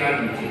ஏற்படுத்தும்படியாக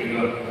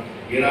ஜெபிக்கிறோம்.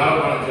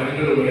 ஏராளமான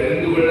ஜனங்கள் உங்களை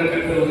அறிந்து கொள்ள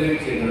கர்த்தர் உதவி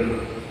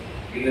செய்தார்கள்.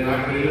 இந்த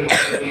நாட்களிலும்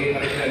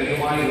கருத்தை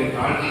அதிகமாக இதை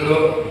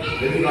காண்கிறோம்.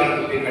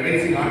 எதிர்காலத்தை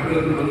கடைசி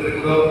நாட்களுக்குள்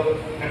வந்திருக்கிறோம்.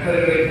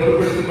 கர்த்தர்களை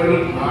பொருட்படுத்திக்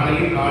கொள்ளும்.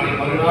 நாளையும் நாளை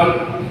மறுநாள்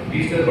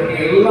ஈஸ்டர்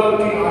பண்டிகை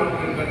எல்லாவற்றையும்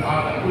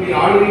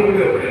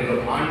ஆளுகைக்குள்ளே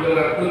ஒப்படைக்கிறோம்.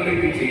 ஆண்டவர்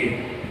அற்புதங்களை செய்யும்.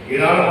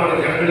 ஏராளமான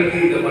ஜனங்களுக்கு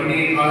இந்த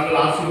பண்டிகை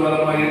காலங்கள்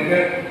ஆசீர்வாதமாக இருக்க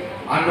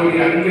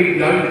ஆண்டவருடைய அன்பை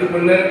தியானித்துக்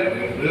கொள்ள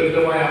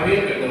விதவிதமாய் அமைய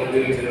கர்த்தர்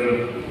உதவி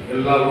செய்கிறோம்.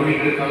 எல்லா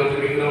ஊழியர்களுக்காக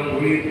ஜெபிக்கிறோம்,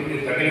 ஊழியர்களுடைய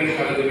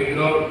தடைகளுக்காக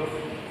ஜெபிக்கிறோம்,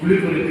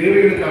 குழுக்களுடைய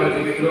தேவைகளுக்காக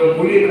ஜெபிக்கிறோம்,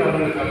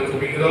 ஊழியக்காரர்களுக்காக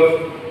ஜெபிக்கிறோம்,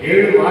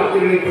 7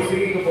 வார்த்தைகளை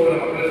பிரசங்கிக்க போகிற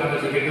மக்களுக்காக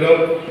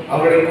ஜெபிக்கிறோம்.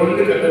 அவர்களை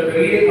கொண்டு கர்த்தர்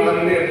பெரிய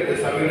காரியங்களை அந்த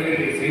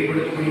சபைகளை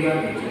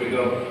செயல்படுத்தும்படியாக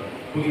ஜெபிக்கிறோம்.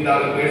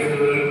 புதிதாக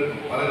பேசுகிறவர்கள்,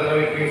 பல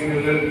தடவை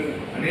பேசுகிறவர்கள்,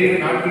 அநேக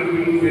நாட்களுக்கு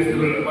முன்பு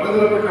பேசுகிறவர்கள்,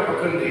 பலதரப்பட்ட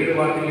மக்கள் இந்த 7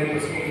 வார்த்தைகளை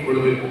பிரசங்கிக்கும்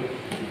பொழுது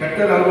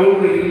கர்த்தர்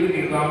அவரோடு இருந்து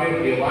நீங்களாமே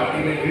உடைய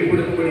வார்த்தைகளை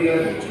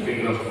வெளிப்படுத்தும்படியாக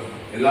ஜெபிக்கிறோம்.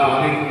 எல்லா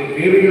ஆலயங்களுடைய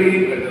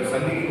தேவைகளையும் கர்த்தர்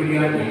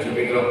சந்திக்கும்படியாக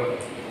ஜெபிக்கிறோம்.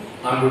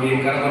 ஆண்டுடைய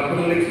கரம்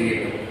அற்புதங்களை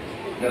செய்யட்டும்.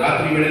 இந்த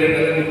ராத்திரி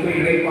வேளையில் நிற்கிற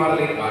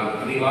இடைப்பாடலை காணும்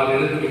அதிகாலை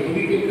எழுந்து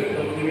புதிக்க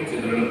கர்த்தர் உதவி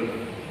சென்றடும்.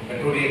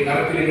 கர்த்தருடைய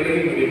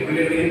கரத்திலைகளையும்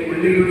பிள்ளைகளையும்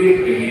பிள்ளைகளுடைய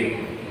பிள்ளைகளையும்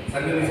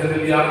சந்ததி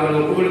சந்ததியாக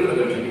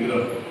ஒப்புக்கொடுக்க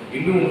ஜெபிக்கிறோம்.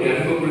 இன்னும் உங்களுடைய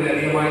அன்புக்குள்ளே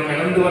அதிகமாய்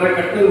கடந்து வர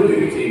கர்த்தர்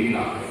உதவி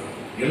செய்கிறார்.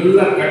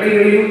 எல்லா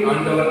கடைகளையும்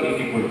ஆண்டவர்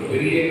நீக்கிக்கொள்ளும்.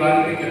 பெரிய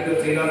காரியத்தை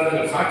கர்த்தர்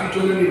செய்தார்கள் சாட்சி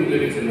சொல்ல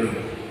உதவி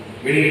சென்றடும்.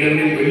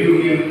 வெளியிடங்களில்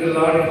வெளியூரில்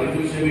இருந்ததால்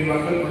இந்த சேவை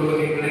மக்கள்,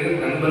 குடும்பத்தின்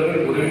பிள்ளைகள்,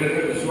 நண்பர்கள்,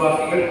 உறவினர்கள்,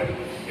 விசுவாசிகள்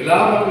எல்லா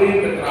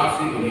மக்களையும் கர்த்தர்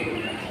ஆசீர்வதியும்.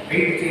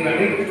 கைது செய்த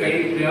அனைத்து கை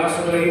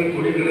பிரயாசங்களையும்,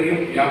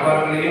 தொழில்களையும்,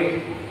 வியாபாரங்களையும்,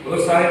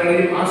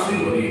 விவசாயங்களையும்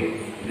ஆசீர்வதியும்.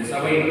 இந்த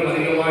சபை இன்னும்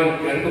அதிகமாய்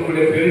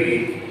அன்புக்குள்ளே பெருகி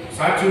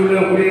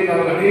சாட்சியுள்ள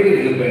ஊழியக்காரர்கள் அநேகர்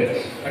எழுப்ப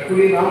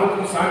கர்த்தருடைய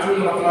நாமத்துக்கு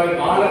சாட்சியுள்ள மக்களாய்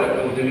வாழ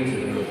கர்த்தர் உதவி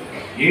செய்கிறோம்.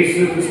 இயேசு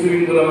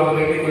கிறிஸ்துவின் மூலமாக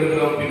வேண்டிக்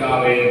கொள்கிறோம்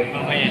பிதாவே.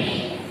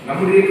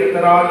 நம்முடைய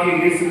கர்த்தராகிய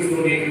இயேசு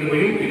கிறிஸ்துவின்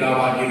கிருபையும்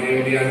பிதாவாகிய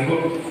தேவனுடைய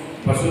அன்பும்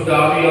பரிசுத்த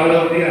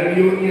ஆவியானவருடைய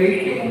அந்யோன்ய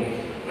ஐக்கியமும்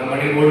நம்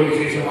அனைவரோடு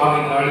விசேஷமாக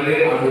இந்த நாளிலே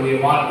அவருடைய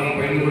வார்த்தையை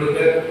பகிர்ந்து கொடுத்த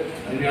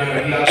அருமையான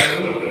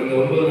அடியார்கள் கடந்த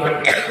 9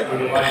 நாட்கள்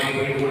அவருடைய வார்த்தையை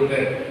பகிர்ந்து கொடுத்த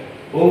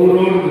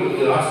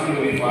ஒவ்வொருவரோடும்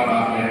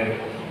ஆசீர்வதிப்பாராக.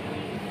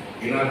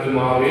 என்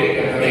ஆத்துமாவே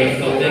கர்த்தரை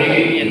ஸ்தோத்திரி,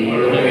 என்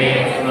முழுமே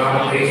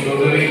நாமத்தை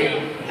ஸ்தோத்திரி.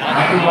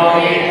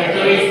 ஆத்துமாவே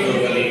கர்த்தரை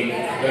ஸ்தோத்திரி,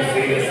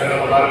 செய்த சகல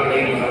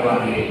உபகாரங்களையும்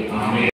மறவாதே. ஆமென்.